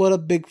 This is what a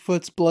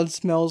Bigfoot's blood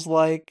smells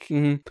like.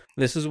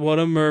 This is what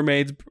a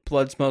mermaid's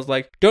blood smells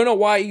like. Don't know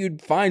why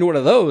you'd find one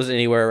of those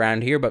anywhere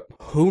around here, but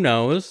who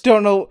knows?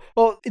 Don't know.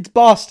 Well, it's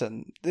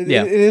Boston. It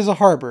is a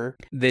harbor.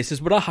 This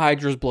is what a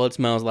hydra's blood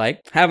smells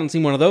like. Haven't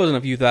seen one of those in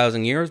a few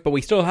thousand years, but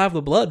we still have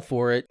the blood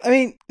for it. I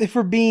mean, if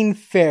we're being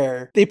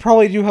fair, they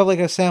probably do have like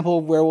a sample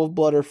of werewolf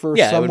blood or fur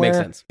somewhere. It would make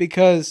sense.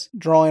 Because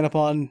drawing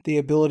upon the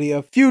ability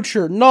of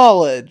future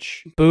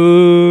knowledge.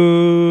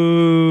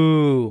 Boo!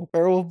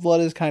 Werewolf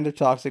blood is kind of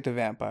toxic to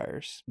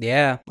vampires.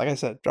 Yeah. Like I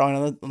said, drawing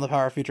on the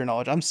power of future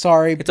knowledge. I'm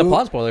sorry. It's a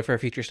plot spoiler for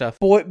future stuff.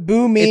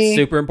 Boo me. It's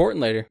super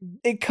important later.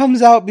 It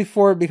comes out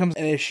before it becomes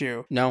an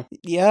issue. No.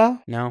 Yeah?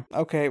 No.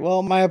 Okay,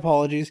 well, my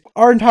apologies.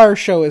 Our entire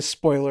show is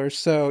spoilers,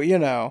 so,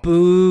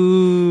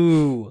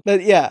 Boo!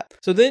 But yeah.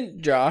 So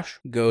then Josh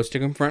goes to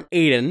confront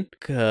Aiden,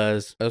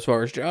 because as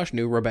far as Josh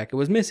knew, Rebecca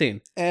was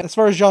missing. And as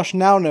far as Josh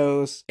now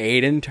knows,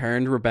 Aiden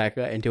turned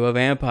Rebecca into a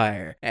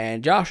vampire.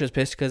 And Josh is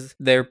pissed because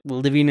they're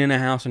living in a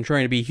house and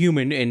trying to be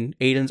human in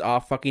Aiden's Aiden's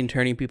off fucking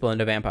turning people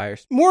into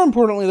vampires. More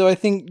importantly, though, I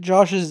think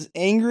Josh is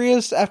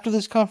angriest after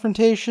this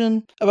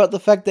confrontation about the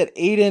fact that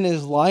Aiden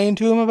is lying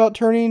to him about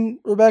turning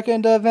Rebecca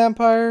into a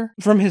vampire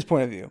from his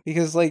point of view.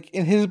 Because, like,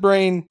 in his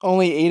brain,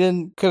 only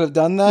Aiden could have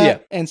done that. Yeah.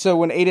 And so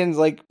when Aiden's,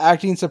 like,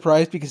 acting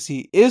surprised because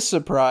he is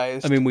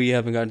surprised. I mean, we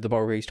haven't gotten to the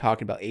part where he's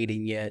talking about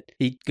Aiden yet.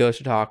 He goes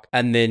to talk,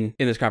 and then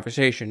in this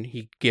conversation,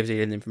 he gives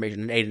Aiden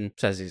information, and Aiden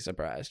says he's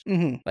surprised.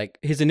 Mm-hmm. Like,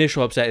 his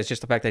initial upset is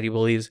just the fact that he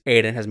believes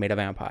Aiden has made a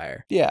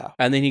vampire. Yeah.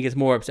 And then he gets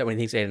more upset when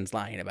he thinks Aiden's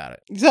lying about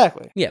it.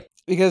 Exactly. Yeah.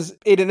 Because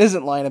Aiden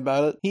isn't lying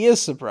about it. He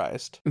is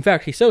surprised. In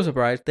fact, he's so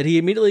surprised that he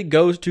immediately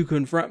goes to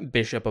confront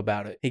Bishop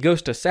about it. He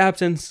goes to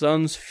Sapson's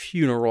son's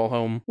funeral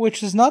home.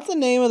 Which is not the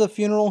name of the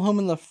funeral home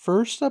in the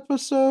first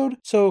episode.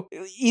 So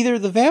either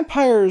the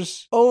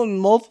vampires own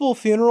multiple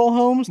funeral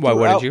homes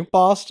throughout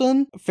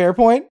Boston. Fair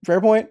point.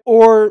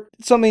 Or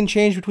something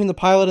changed between the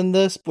pilot and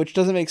this, which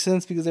doesn't make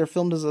sense because they're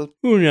filmed as a...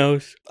 Who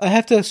knows? I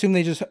have to assume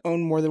they just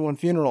own more than one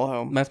funeral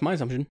home. That's my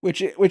assumption.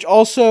 Which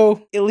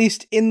also, at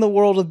least in the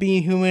world of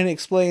being human,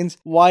 explains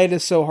why it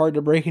is so hard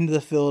to break into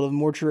the field of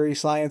mortuary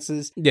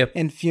sciences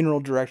and funeral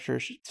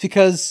directors. It's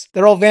because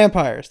they're all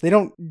vampires. They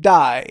don't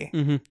die.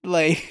 Mm-hmm.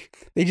 Like,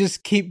 they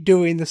just keep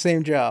doing the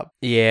same job.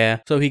 Yeah.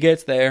 So he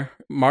gets there.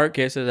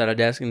 Marcus is at a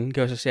desk and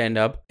goes to stand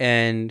up,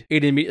 and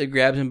Aiden immediately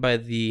grabs him by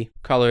the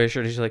collar of his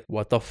shirt. He's like,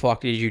 "What the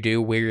fuck did you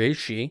do? Where is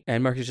she?"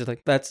 And Marcus is just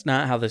like, "That's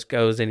not how this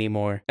goes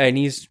anymore." And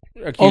he's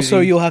accusing... Also,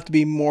 you'll have to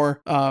be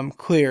more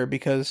clear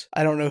because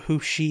I don't know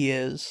who she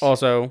is.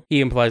 Also, he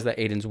implies that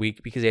Aiden's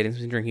weak because Aiden's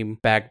been drinking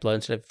bagged blood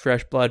instead of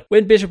fresh blood.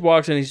 When Bishop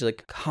walks in, he's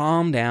like,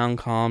 calm down.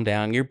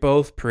 You're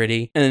both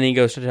pretty. And then he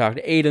goes to talk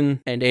to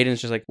Aiden, and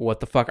Aiden's just like, "What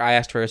the fuck? I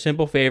asked for a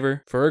simple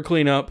favor, for a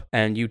cleanup,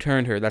 and you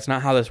turned her. That's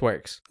not how this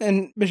works."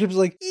 And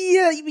Bishop's like,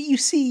 "Yeah, but you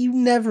see, you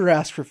never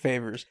ask for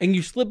favors. And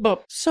you slip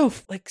up so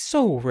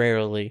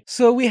rarely.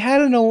 So we had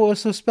to know what was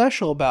so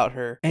special about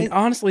her." And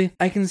honestly,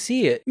 I can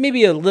see it.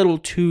 Maybe a little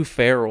too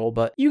feral,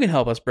 but you can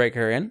help us break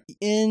her in.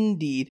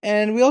 Indeed.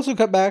 And we also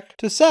cut back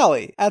to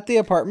Sally at the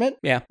apartment.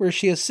 Yeah. Where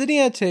she is sitting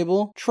at a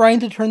table, trying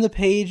to turn the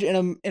page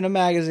in a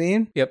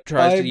magazine. Yep,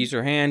 tries to use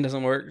her hand,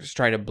 doesn't work, just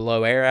try to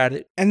blow air at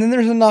it. And then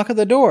there's a knock at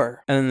the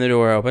door. And then the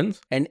door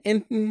opens, and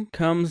in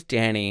comes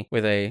Danny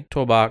with a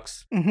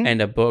toolbox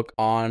and a book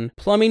on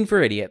plumbing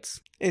for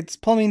idiots. It's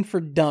Plumbing for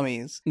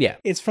Dummies. Yeah.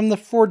 It's from the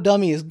For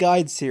Dummies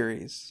guide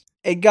series.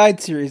 A guide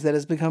series that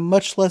has become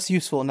much less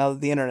useful now that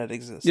the internet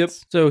exists. Yep.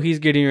 So he's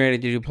getting ready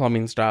to do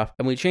plumbing stuff.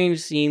 And we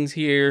changed scenes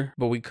here,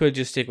 but we could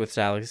just stick with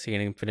Sally's scene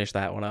and finish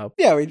that one up.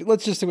 Yeah,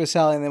 let's just stick with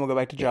Sally and then we'll go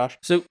back to Josh.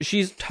 So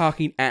she's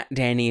talking at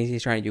Danny as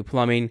he's trying to do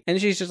plumbing. And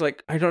she's just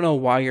like, "I don't know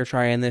why you're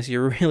trying this.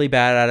 You're really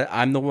bad at it.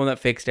 I'm the one that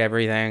fixed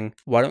everything.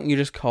 Why don't you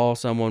just call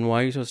someone?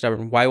 Why are you so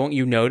stubborn? Why won't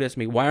you notice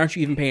me? Why aren't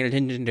you even paying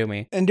attention to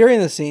me?" And during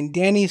the scene,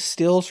 Danny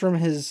steals from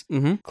his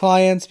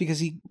clients because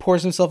he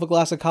pours himself a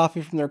glass of coffee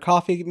from their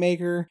coffee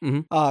maker.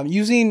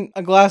 Using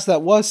a glass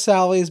that was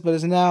Sally's but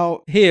is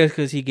now his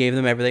because he gave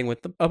them everything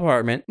with the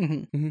apartment.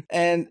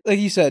 And like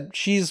you said,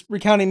 she's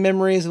recounting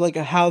memories of like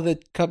how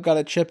the cup got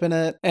a chip in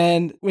it,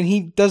 and when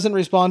he doesn't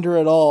respond to her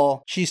at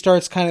all, she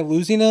starts kind of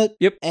losing it.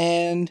 Yep.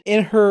 And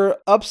in her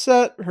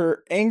upset,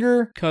 her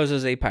anger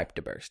causes a pipe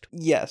to burst.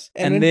 Yes.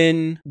 And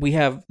then we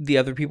have the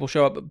other people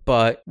show up,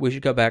 but we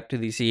should go back to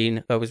the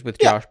scene that was with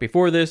Josh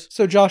before this.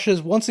 So Josh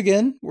is once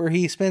again where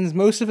he spends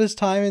most of his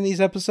time in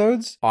these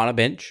episodes, on a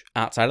bench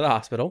outside of the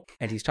hospital,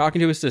 and he's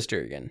talking to his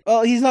sister again.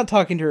 Well, he's not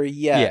talking to her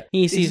yet. Yeah.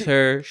 He sees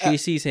her, she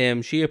sees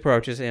him, she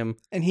approaches him.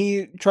 And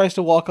he tries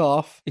to walk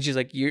off. And she's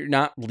like, "You're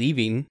not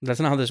leaving. That's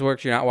not how this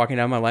works. You're not walking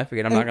down my life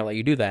again. I'm not going to let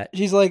you do that."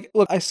 She's like,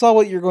 "Look, I saw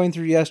what you're going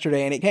through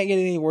yesterday, and it can't get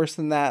any worse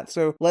than that.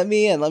 So let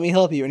me in. Let me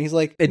help you." And he's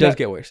like, "It does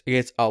get worse. It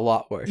gets a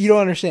lot worse. You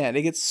don't understand.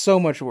 It gets so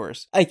much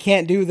worse. I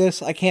can't do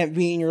this. I can't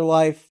be in your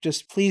life.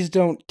 Just please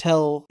don't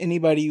tell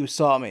anybody you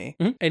saw me."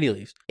 And he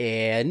leaves.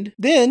 And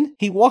then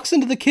he walks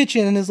into the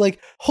kitchen and is like,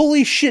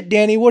 "Holy shit,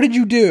 Danny, what did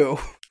you do?"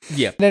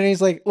 Yeah. And then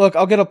he's like, "Look,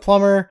 I'll get a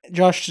plumber."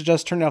 Josh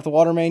just turned off the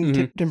water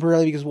main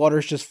temporarily because water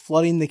is just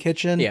flooding the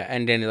kitchen. Yeah,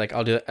 and Danny's like,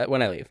 "I'll do it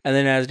when I leave." And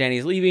then as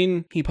Danny's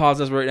leaving, he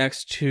pauses right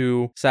next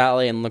to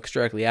Sally and looks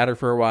directly at her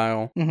for a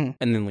while, and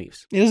then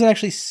leaves. He doesn't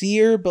actually see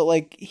her, but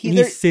like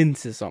he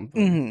senses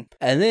something.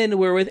 And then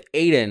we're with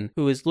Aiden,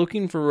 who is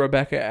looking for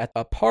Rebecca at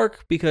a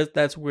park because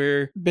that's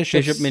where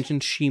Bishop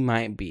mentioned she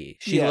might be.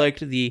 She liked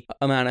the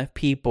amount of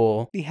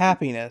people, the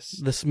happiness,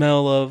 the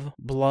smell of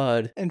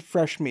blood, and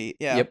fresh meat.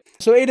 Yeah. Yep.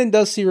 So Aiden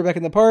does see Rebecca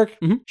in the park.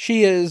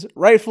 She is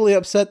rightfully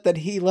upset that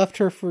he left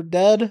her for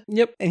dead.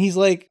 Yep. And he's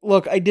like,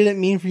 "Look, I didn't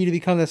mean for you to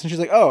become this." And she's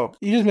like, "Oh,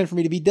 you just meant for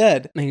me to be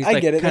dead." I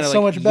get it. That's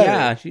so much better.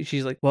 Yeah.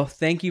 She's like, "Well,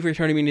 thank you for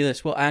turning me into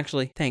this." Well,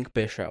 actually, thank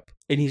Bishop.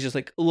 And he's just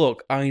like,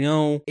 look, I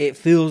know it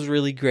feels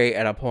really great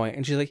at a point.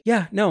 And she's like,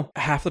 yeah, no,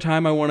 half the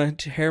time I want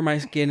to tear my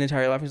skin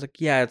entire life. He's like,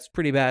 yeah, it's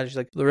pretty bad. She's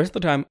like, the rest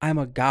of the time I'm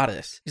a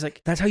goddess. He's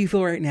like, that's how you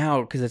feel right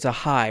now because it's a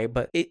high,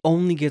 but it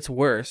only gets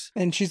worse.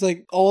 And she's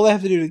like, all I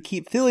have to do to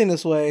keep feeling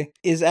this way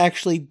is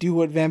actually do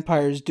what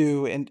vampires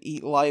do and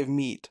eat live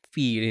meat.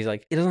 Feed. And he's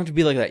like, it doesn't have to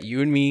be like that.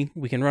 You and me,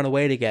 we can run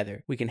away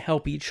together. We can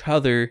help each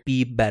other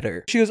be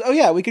better. She goes, oh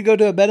yeah, we could go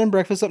to a bed and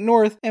breakfast up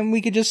north and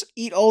we could just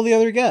eat all the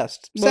other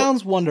guests.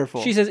 Sounds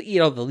wonderful. She says eat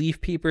all the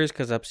leaf peepers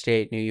because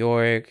upstate New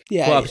York.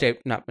 Yeah. Well,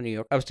 upstate, not New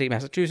York, upstate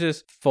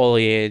Massachusetts,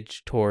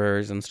 foliage,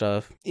 tours and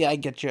stuff. Yeah, I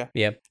get you.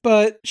 Yeah.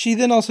 But she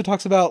then also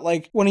talks about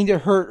like wanting to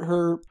hurt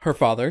her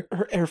father.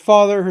 Her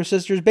father, her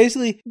sisters.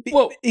 Basically,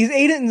 Well,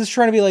 Aiden is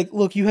trying to be like,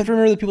 look, you have to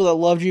remember the people that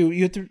loved you.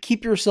 You have to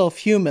keep yourself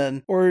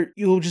human or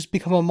you'll just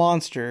become a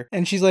monster.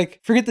 And she's like,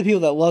 forget the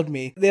people that loved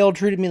me. They all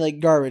treated me like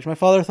garbage. My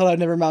father thought I'd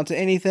never amount to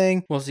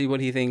anything. We'll see what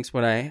he thinks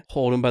when I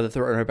hold him by the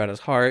throat and rip out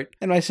his heart.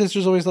 And my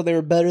sisters always thought they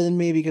were better than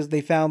me because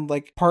they found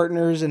like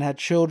partners and had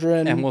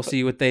children. And we'll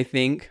see what they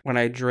think when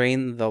I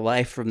drain the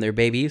life from their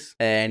babies.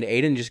 And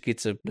Aiden just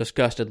gets a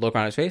disgusted look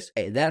on his face.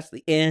 And that's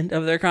the end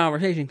of their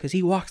conversation because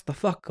he walks the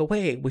fuck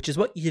away, which is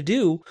what you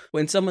do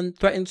when someone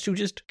threatens to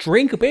just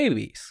drink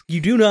babies.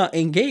 You do not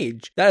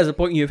engage. That is the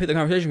point you have hit the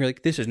conversation. You're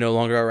like, this is no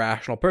longer a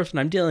rational person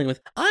I'm dealing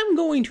with. I'm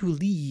going to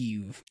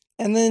leave.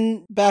 And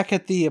then back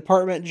at the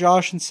apartment,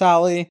 Josh and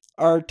Sally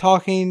are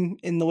talking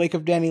in the wake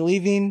of Danny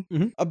leaving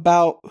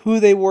about who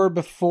they were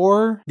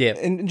before. Yeah.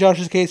 In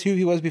Josh's case, who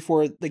he was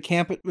before the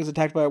camp was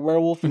attacked by a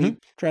werewolf and he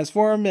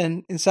transformed.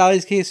 And in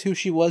Sally's case, who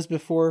she was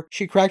before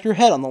she cracked her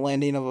head on the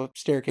landing of a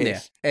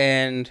staircase. Yeah.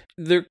 And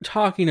they're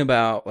talking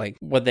about like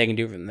what they can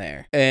do from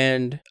there.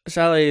 And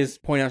Sally is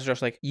pointing out to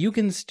Josh like, you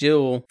can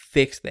still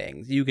fix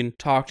things. You can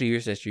talk to your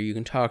sister. You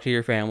can talk to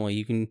your family.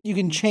 You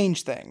can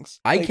change things.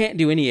 I can't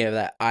do any of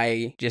that.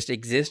 I just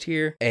exist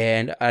here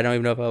and I don't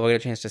even know if I'll get a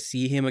chance to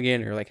see him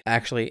again or like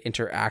actually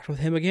interact with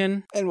him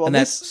again. And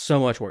that's so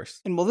much worse.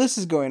 And while this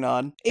is going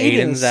on,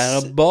 Aiden's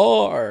at a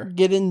bar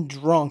getting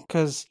drunk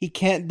because he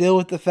can't deal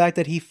with the fact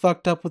that he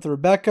fucked up with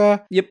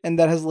Rebecca. Yep. And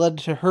that has led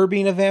to her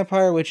being a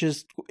vampire, which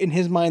is in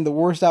his mind the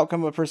worst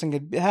outcome a person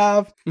could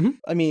have.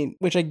 I mean,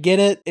 which I get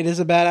it. It is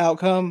a bad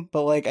outcome,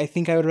 but like I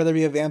think I would rather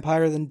be a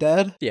vampire than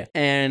dead. Yeah.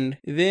 And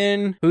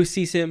then who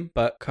sees him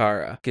but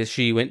Kara? Because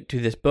she went to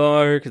this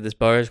bar because this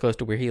bar is close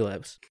to where he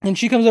lives. And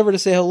she comes over to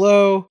say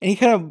hello, and he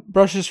kind of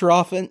brushes her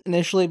off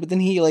initially, but then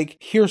he like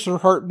hears her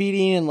heart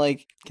beating and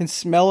like can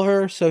smell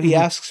her, so he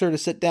asks her to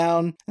sit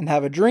down and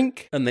have a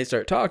drink. And they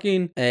start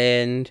talking,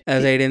 and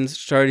as Aiden's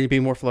starting to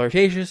be more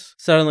flirtatious,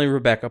 suddenly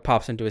Rebecca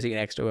pops into a seat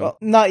next to him. Well,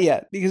 not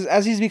yet, because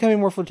as he's becoming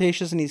more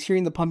flirtatious and he's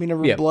hearing the pumping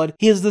of her blood,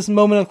 he has this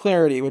moment of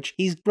clarity, which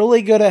he's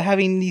really good at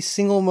having these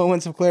single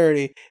moments of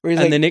clarity, where he's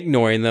and then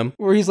ignoring them.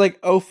 Where he's like,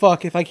 oh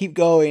fuck, if I keep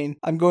going,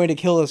 I'm going to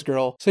kill this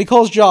girl. So he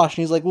calls Josh,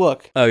 and he's like,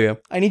 look, I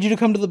need you to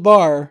come to the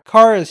bar.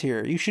 Kara's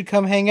here. You should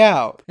come hang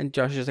out. And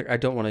Josh is just like, I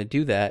don't want to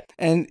do that.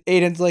 And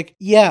Aiden's like,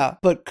 yeah,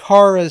 but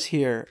Kara's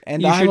here,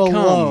 and I'm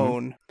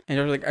alone. And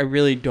Josh is like, I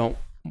really don't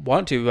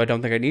want to, I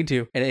don't think I need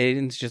to. And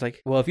Aiden's just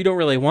like, well, if you don't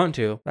really want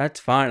to, that's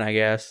fine, I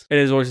guess. And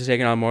his voice is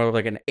taking on more of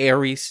like an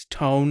airy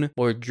tone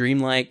or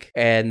dreamlike.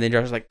 And then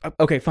Josh is like,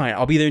 okay, fine,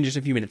 I'll be there in just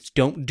a few minutes.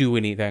 Don't do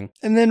anything.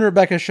 And then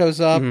Rebecca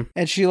shows up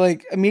and she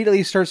like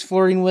immediately starts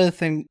flirting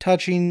with and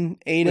touching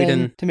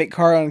Aiden to make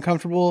Kara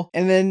uncomfortable.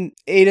 And then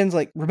Aiden's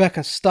like,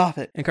 Rebecca, stop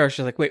it. And Kara's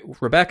just like, wait,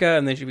 Rebecca?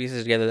 And then she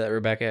pieces together that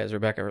Rebecca is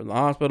Rebecca from the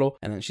hospital.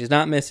 And then she's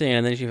not missing.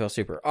 And then she feels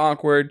super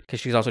awkward because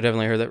she's also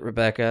definitely heard that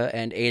Rebecca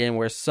and Aiden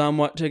were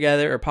somewhat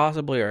together or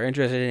possibly are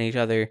interested in each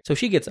other. So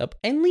she gets up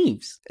and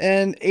leaves.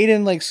 And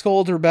Aiden like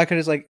scolds Rebecca and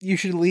is like, you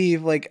should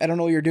leave. Like, I don't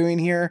know what you're doing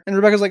here. And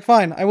Rebecca's like,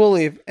 fine, I will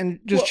leave. And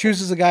just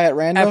chooses a guy at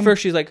random. At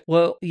first she's like,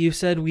 well, you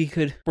said we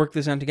could work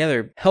this out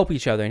together, help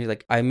each other. And he's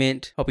like, I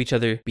meant help each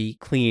other be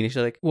clean. And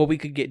she's like, well, we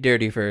could get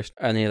dirty first.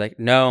 And then he's like,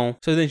 no.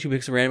 So then she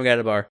picks a random guy at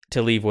a bar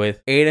to leave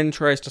with. Aiden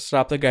tries to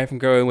stop the guy from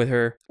going with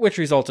her, which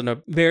results in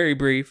a very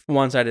brief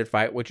one-sided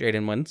fight, which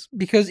Aiden wins.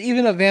 Because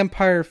even a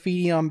vampire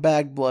feeding on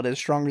bagged blood is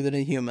stronger than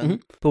a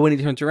human. But when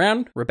he turns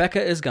around, Rebecca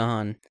is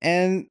gone.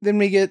 And then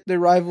we get the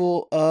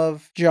arrival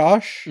of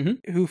Josh,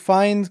 who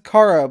finds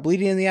Kara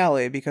bleeding in the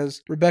alley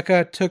because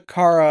Rebecca took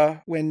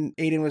Kara when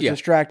Aiden was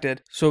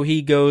distracted. So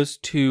he goes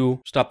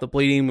to stop the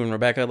bleeding when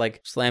Rebecca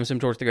like slams him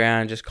towards the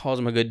ground and just calls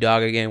him a good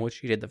dog again, which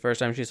she did the first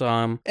time she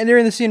saw him. And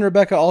during the scene,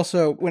 Rebecca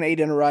also, when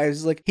Aiden arrives,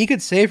 is like, he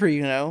could save her,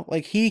 you know?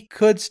 Like, he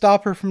could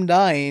stop her from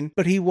dying,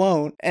 but he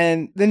won't.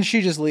 And then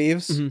she just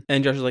leaves.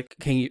 And Josh is like,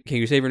 can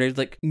you save her? And Aiden's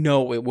like,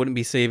 no, it wouldn't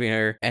be saving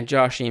her. And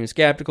Josh seems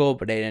skeptical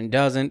hospital, but Aiden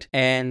doesn't.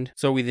 And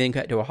so we then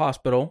cut to a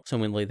hospital,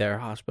 assumingly their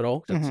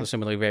hospital, that's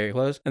assumingly very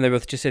close. And they're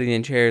both just sitting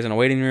in chairs in a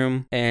waiting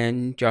room.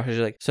 And Josh is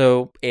like,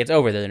 so it's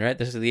over then, right?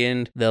 This is the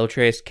end. They'll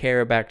trace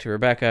Kara back to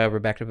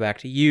Rebecca back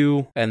to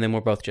you, and then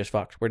we're both just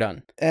fucked. We're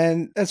done.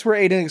 And that's where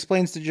Aiden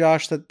explains to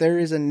Josh that there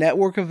is a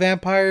network of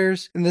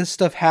vampires, and this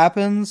stuff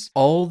happens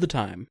all the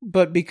time.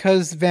 But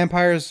because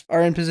vampires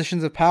are in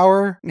positions of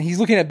power, and he's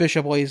looking at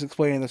Bishop while he's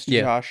explaining this to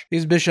Josh.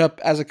 Because Bishop,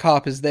 as a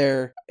cop, is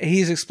there.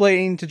 He's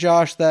explaining to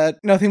Josh that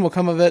nothing will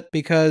come of it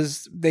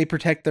because they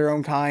protect their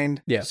own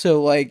kind. Yeah.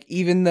 So, like,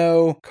 even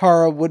though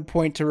Kara would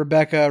point to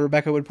Rebecca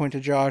would point to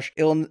Josh,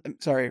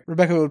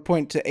 Rebecca would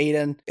point to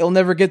Aiden, it'll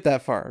never get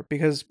that far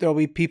because there'll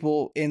be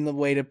people in the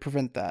way to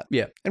prevent that.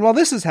 Yeah. And while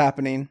this is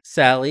happening,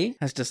 Sally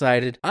has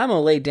decided, I'm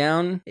gonna lay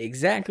down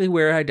exactly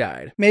where I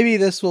died. Maybe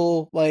this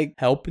will, like,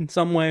 help in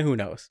some way, who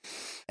knows?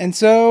 And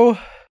so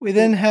we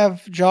then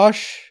have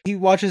Josh. He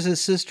watches his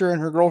sister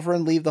and her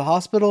girlfriend leave the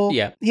hospital.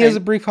 Yeah. He has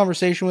a brief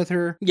conversation with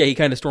her. Yeah, he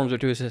kind of storms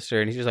up to his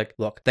sister and he's just like,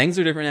 look, things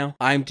are different now.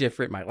 I'm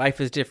different. My life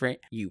is different.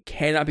 You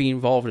cannot be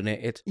involved in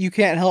it. You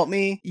can't help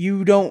me.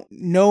 You don't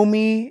know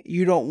me.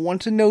 You don't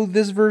want to know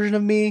this version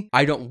of me.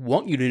 I don't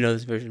want you to know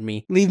this version of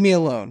me. Leave me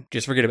alone.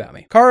 Just forget about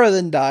me. Kara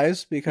then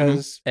dies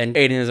because... And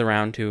Aiden is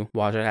around to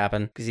watch it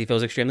happen because he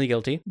feels extremely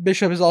guilty.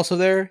 Bishop is also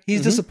there.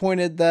 He's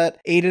disappointed that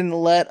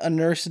Aiden let a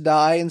nurse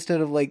die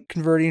instead of, like,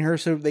 converting her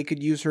so they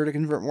could use her to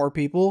convert more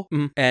people.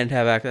 And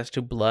have access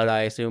to blood,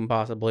 I assume,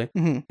 possibly.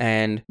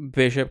 And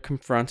Bishop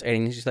confronts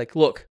Aiden. He's just like,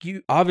 look,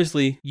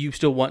 you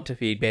still want to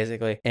feed,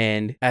 basically.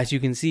 And as you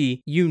can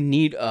see, you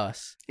need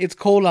us. It's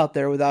cold out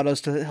there without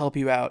us to help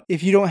you out.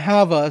 If you don't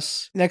have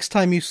us, next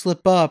time you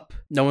slip up...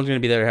 No one's going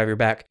to be there to have your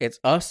back. It's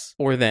us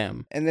or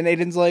them. And then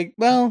Aiden's like,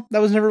 well,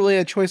 that was never really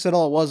a choice at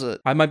all, was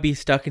it? I might be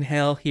stuck in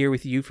hell here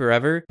with you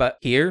forever, but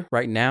here,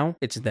 right now,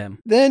 it's them.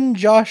 Then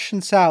Josh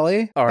and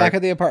Sally, back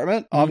at the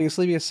apartment,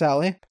 obviously because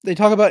Sally, they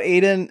talk about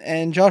Aiden,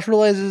 and Josh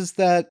realizes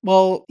that,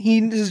 well,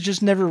 he has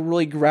just never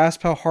really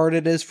grasped how hard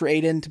it is for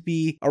Aiden to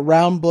be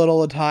around blood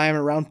all the time,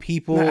 around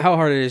people. How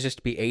hard it is just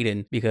to be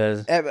Aiden,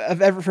 because...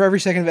 for every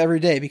second of every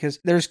day, because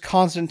there's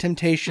constant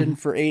temptation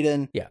for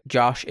Aiden. Yeah,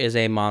 Josh is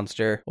a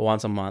monster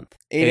once a month.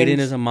 Aiden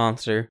is a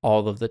monster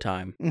all of the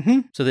time.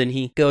 So then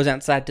he goes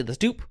outside to the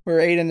stoop, where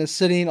Aiden is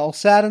sitting all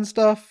sad and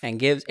stuff, and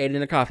gives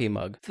Aiden a coffee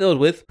mug filled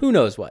with who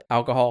knows what.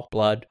 Alcohol,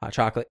 blood, hot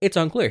chocolate. It's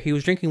unclear. He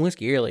was drinking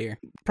whiskey earlier.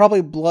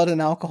 Probably blood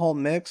and alcohol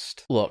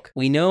mixed. Look,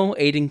 we know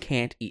Aiden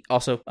can't eat.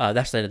 Also,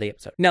 that's the end of the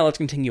episode. Now let's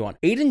continue on.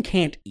 Aiden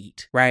can't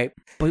eat, right?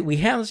 But we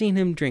have seen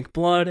him drink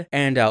blood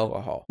and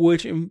alcohol,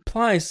 which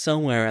implies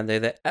somewhere around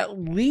there that at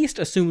least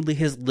assumedly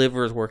his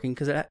liver is working,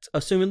 because that's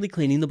assumedly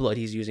cleaning the blood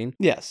he's using.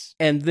 Yes.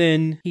 And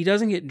then he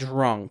doesn't get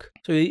drunk.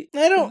 So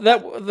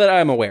that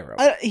I'm aware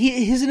of.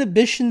 His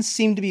inhibitions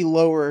seem to be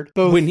lowered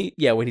both when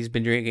he's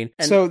been drinking.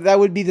 And so that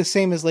would be the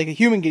same as like a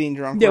human getting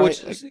drunk. Yeah,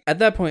 right? which at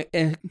that point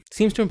it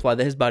seems to imply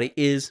that his body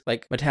is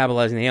like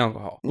metabolizing the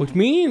alcohol, which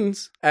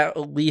means at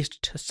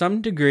least to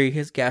some degree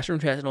his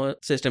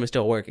gastrointestinal system is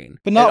still working,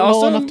 but not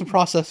well enough to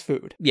process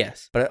food.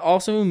 Yes, but it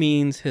also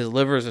means his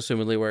liver is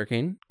assumedly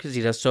working because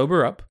he does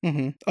sober up.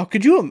 Oh,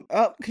 could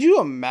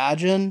you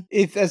imagine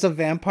if, as a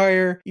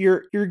vampire,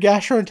 your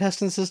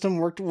gastrointestinal system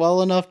worked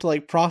well enough to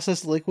like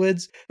process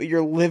liquids, but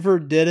your liver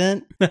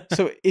didn't?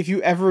 So if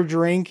you ever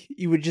drink,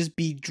 you would just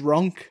be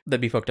drunk.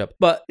 That'd be fucked up.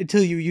 But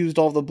until you used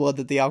all the blood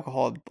that the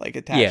alcohol like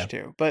attached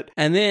to.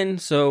 And then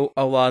so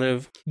a lot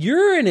of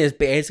urine is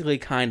basically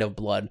kind of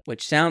blood,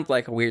 which sounds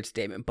like a weird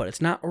statement, but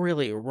it's not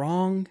really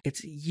wrong.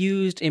 It's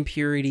used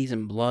impurities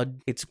in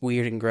blood. It's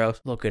weird and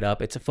gross. Look it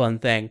up. It's a fun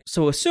thing.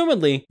 So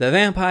assumedly, the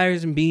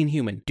vampires and being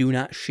human do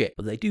not shit,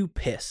 but they do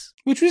piss.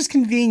 Which was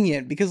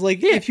convenient because,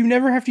 like, if you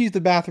never have to use the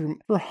bathroom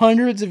for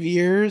hundreds of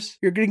years,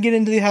 you're going to get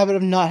into the habit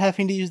of not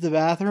having to use the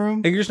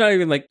bathroom. And you're just not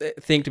even, like,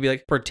 think to be,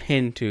 like,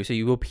 pretend to, so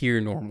you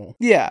appear normal.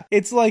 Yeah.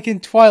 It's like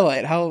in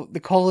Twilight, how the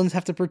Cullens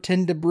have to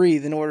pretend to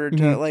breathe in order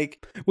to,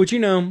 like... Which, you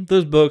know,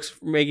 those books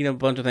making a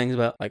bunch of things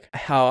about, like,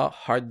 how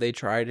hard they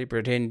try to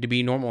pretend to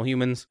be normal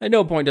humans. At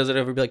no point does it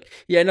ever be like,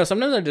 yeah, no,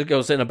 sometimes I just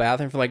go sit in a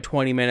bathroom for, like,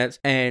 20 minutes,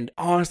 and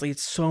honestly,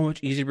 it's so much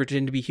easier to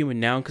pretend to be human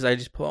now, because I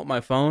just pull out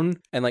my phone,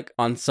 and, like,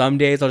 on some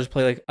days, I'll just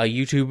play like a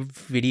YouTube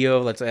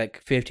video that's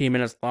like 15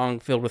 minutes long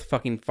filled with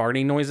fucking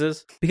farting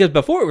noises. Because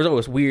before it was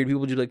always weird. People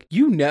would be like,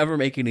 you never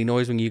make any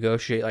noise when you go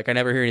shit. Like I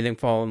never hear anything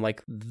fall in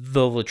like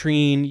the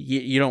latrine.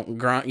 You don't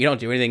grunt. You don't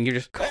do anything. You're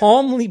just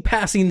calmly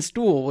passing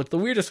stool. It's the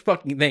weirdest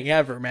fucking thing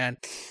ever, man.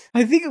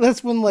 I think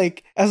that's when,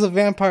 like, as a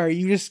vampire,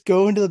 you just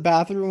go into the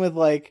bathroom with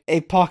like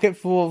a pocket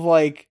full of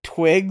like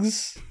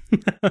twigs.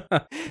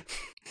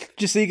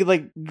 Just so you could,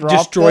 like,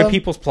 destroy them.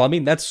 people's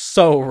plumbing? That's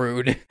so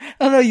rude.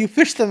 Oh, no, you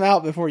fish them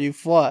out before you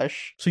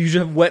flush. So you just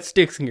have wet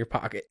sticks in your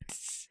pocket.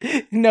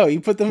 No,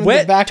 you put them in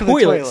the back of the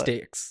toilet.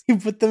 Sticks. You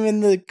put them in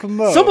the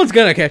commode. Someone's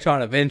gonna catch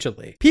on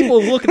eventually.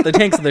 People look at the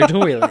tanks of their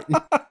toilet.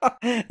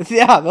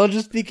 Yeah, they'll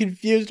just be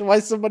confused why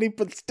somebody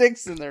put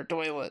sticks in their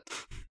toilet.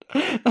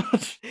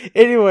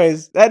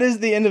 Anyways, that is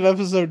the end of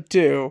episode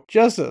 2.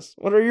 Justice,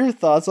 what are your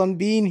thoughts on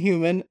Being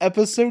Human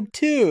episode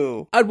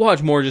 2? I'd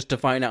watch more just to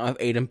find out if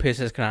Aiden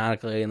pisses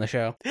canonically in the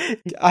show.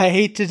 I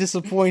hate to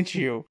disappoint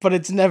you, but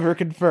it's never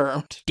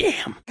confirmed.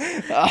 Damn.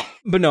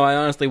 But no, I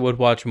honestly would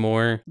watch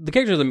more. The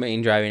characters are the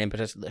main driving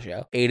impetus of the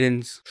show.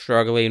 Aiden's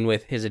struggling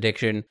with his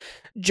addiction.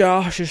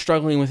 Josh is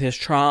struggling with his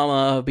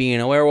trauma of being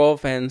a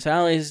werewolf, and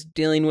Sally's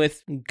dealing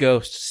with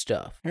ghost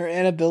stuff. Her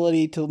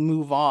inability to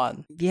move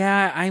on.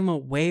 Yeah, I'm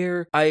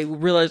aware. I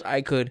realized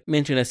I could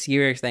mention a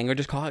serious thing or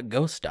just call it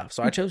ghost stuff,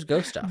 so I chose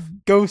ghost stuff.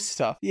 Ghost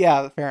stuff.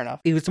 Yeah, fair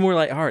enough. It was more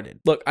lighthearted.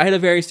 Look, I had a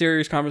very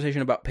serious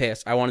conversation about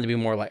piss. I wanted to be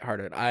more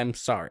lighthearted. I'm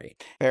sorry.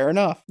 Fair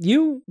enough.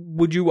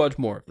 Would you watch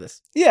more of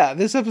this? Yeah,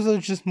 this episode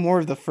is just more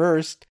of the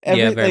first.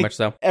 Yeah, very much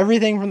so.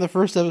 Everything from the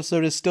first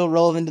episode is still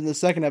relevant in the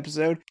second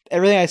episode.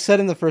 Everything I said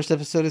in the first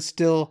episode is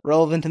still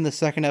relevant in the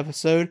second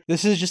episode.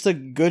 This is just a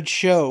good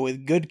show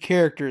with good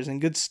characters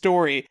and good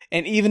story.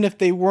 And even if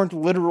they weren't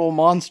literal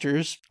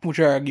monsters, which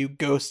I argue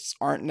ghosts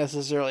aren't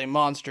necessarily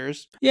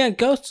monsters. Yeah,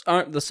 ghosts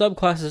aren't the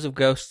subclasses of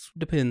ghosts.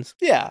 Depends.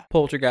 Yeah.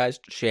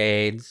 Poltergeist,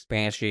 shades,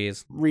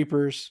 banshees,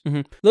 reapers.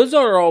 Mm-hmm. Those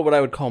are all what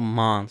I would call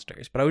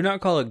monsters, but I would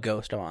not call a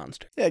ghost a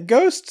monster. Yeah,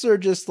 ghosts are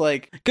just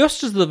like...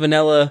 Ghosts is the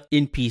vanilla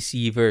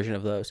NPC version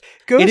of those.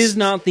 It is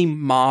not the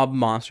mob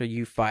monster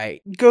you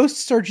fight.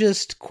 Ghosts are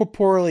just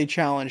corporeally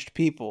challenged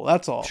people,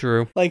 that's all.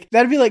 True. Like,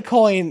 that'd be like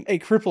calling a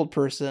crippled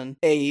person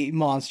a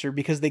monster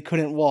because they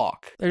couldn't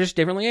walk. They're just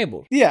differently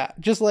able. Yeah,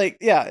 just like,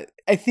 yeah,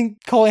 I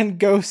think calling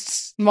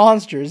ghosts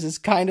monsters is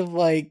kind of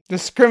like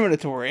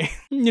discriminatory.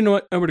 You know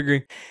what? I would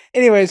agree.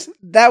 Anyways,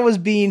 that was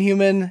Being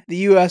Human, the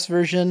US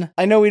version.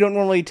 I know we don't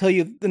normally tell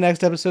you the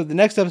next episode. The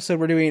next episode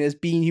we're doing is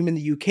Being Human,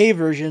 the UK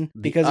version.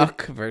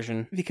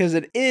 Because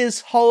it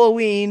is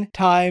Halloween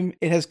time.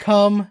 It has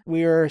come.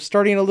 We are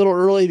starting a little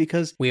early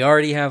because we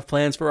already have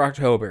plans for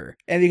October.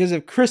 And because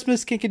if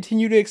Christmas can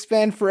continue to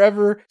expand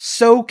forever,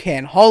 so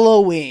can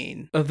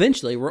Halloween.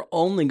 Eventually, we're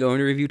only going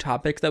to review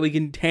topics that we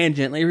can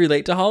tangentially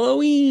relate to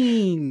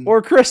Halloween.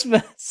 Or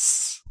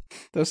Christmas.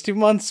 Those 2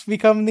 months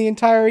become the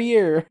entire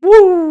year.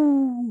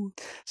 Woo!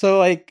 So,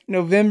 like,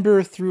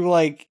 November through,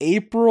 like,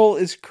 April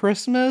is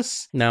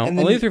Christmas? No,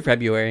 only through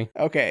February.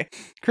 Okay.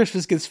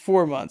 Christmas gets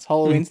 4 months.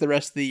 Halloween's the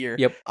rest of the year.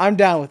 Yep. I'm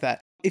down with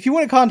that. If you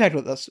want to contact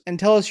with us and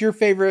tell us your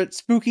favorite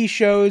spooky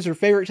shows or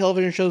favorite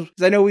television shows,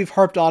 because I know we've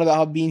harped on about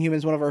how Being Human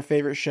is one of our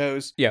favorite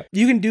shows. Yeah.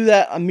 You can do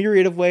that a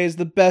myriad of ways.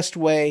 The best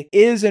way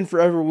is and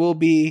forever will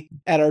be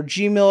at our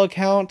Gmail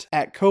account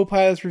at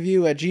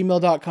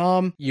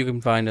copilotsreview@gmail.com. You can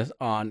find us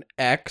on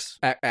X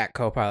at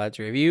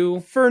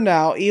copilotsreview. For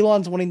now,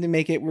 Elon's wanting to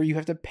make it where you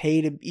have to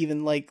pay to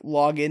even like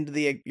log into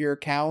your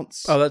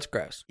accounts. Oh, that's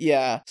gross.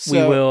 Yeah. We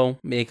will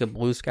make a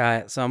Blue Sky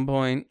at some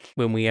point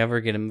when we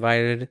ever get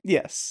invited.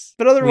 Yes.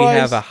 But otherwise, we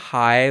have a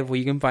Hive where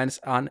you can find us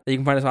on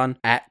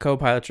at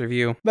Copilots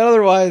Review. But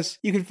otherwise,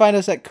 you can find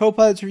us at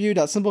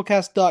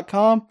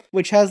copilotsreview.simplecast.com,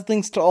 which has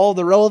links to all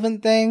the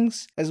relevant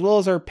things, as well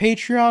as our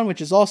Patreon, which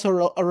is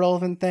also a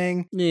relevant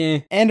thing. Yeah.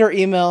 And our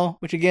email,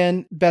 which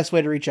again, best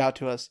way to reach out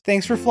to us.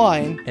 Thanks for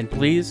flying. And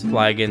please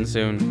fly again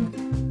soon.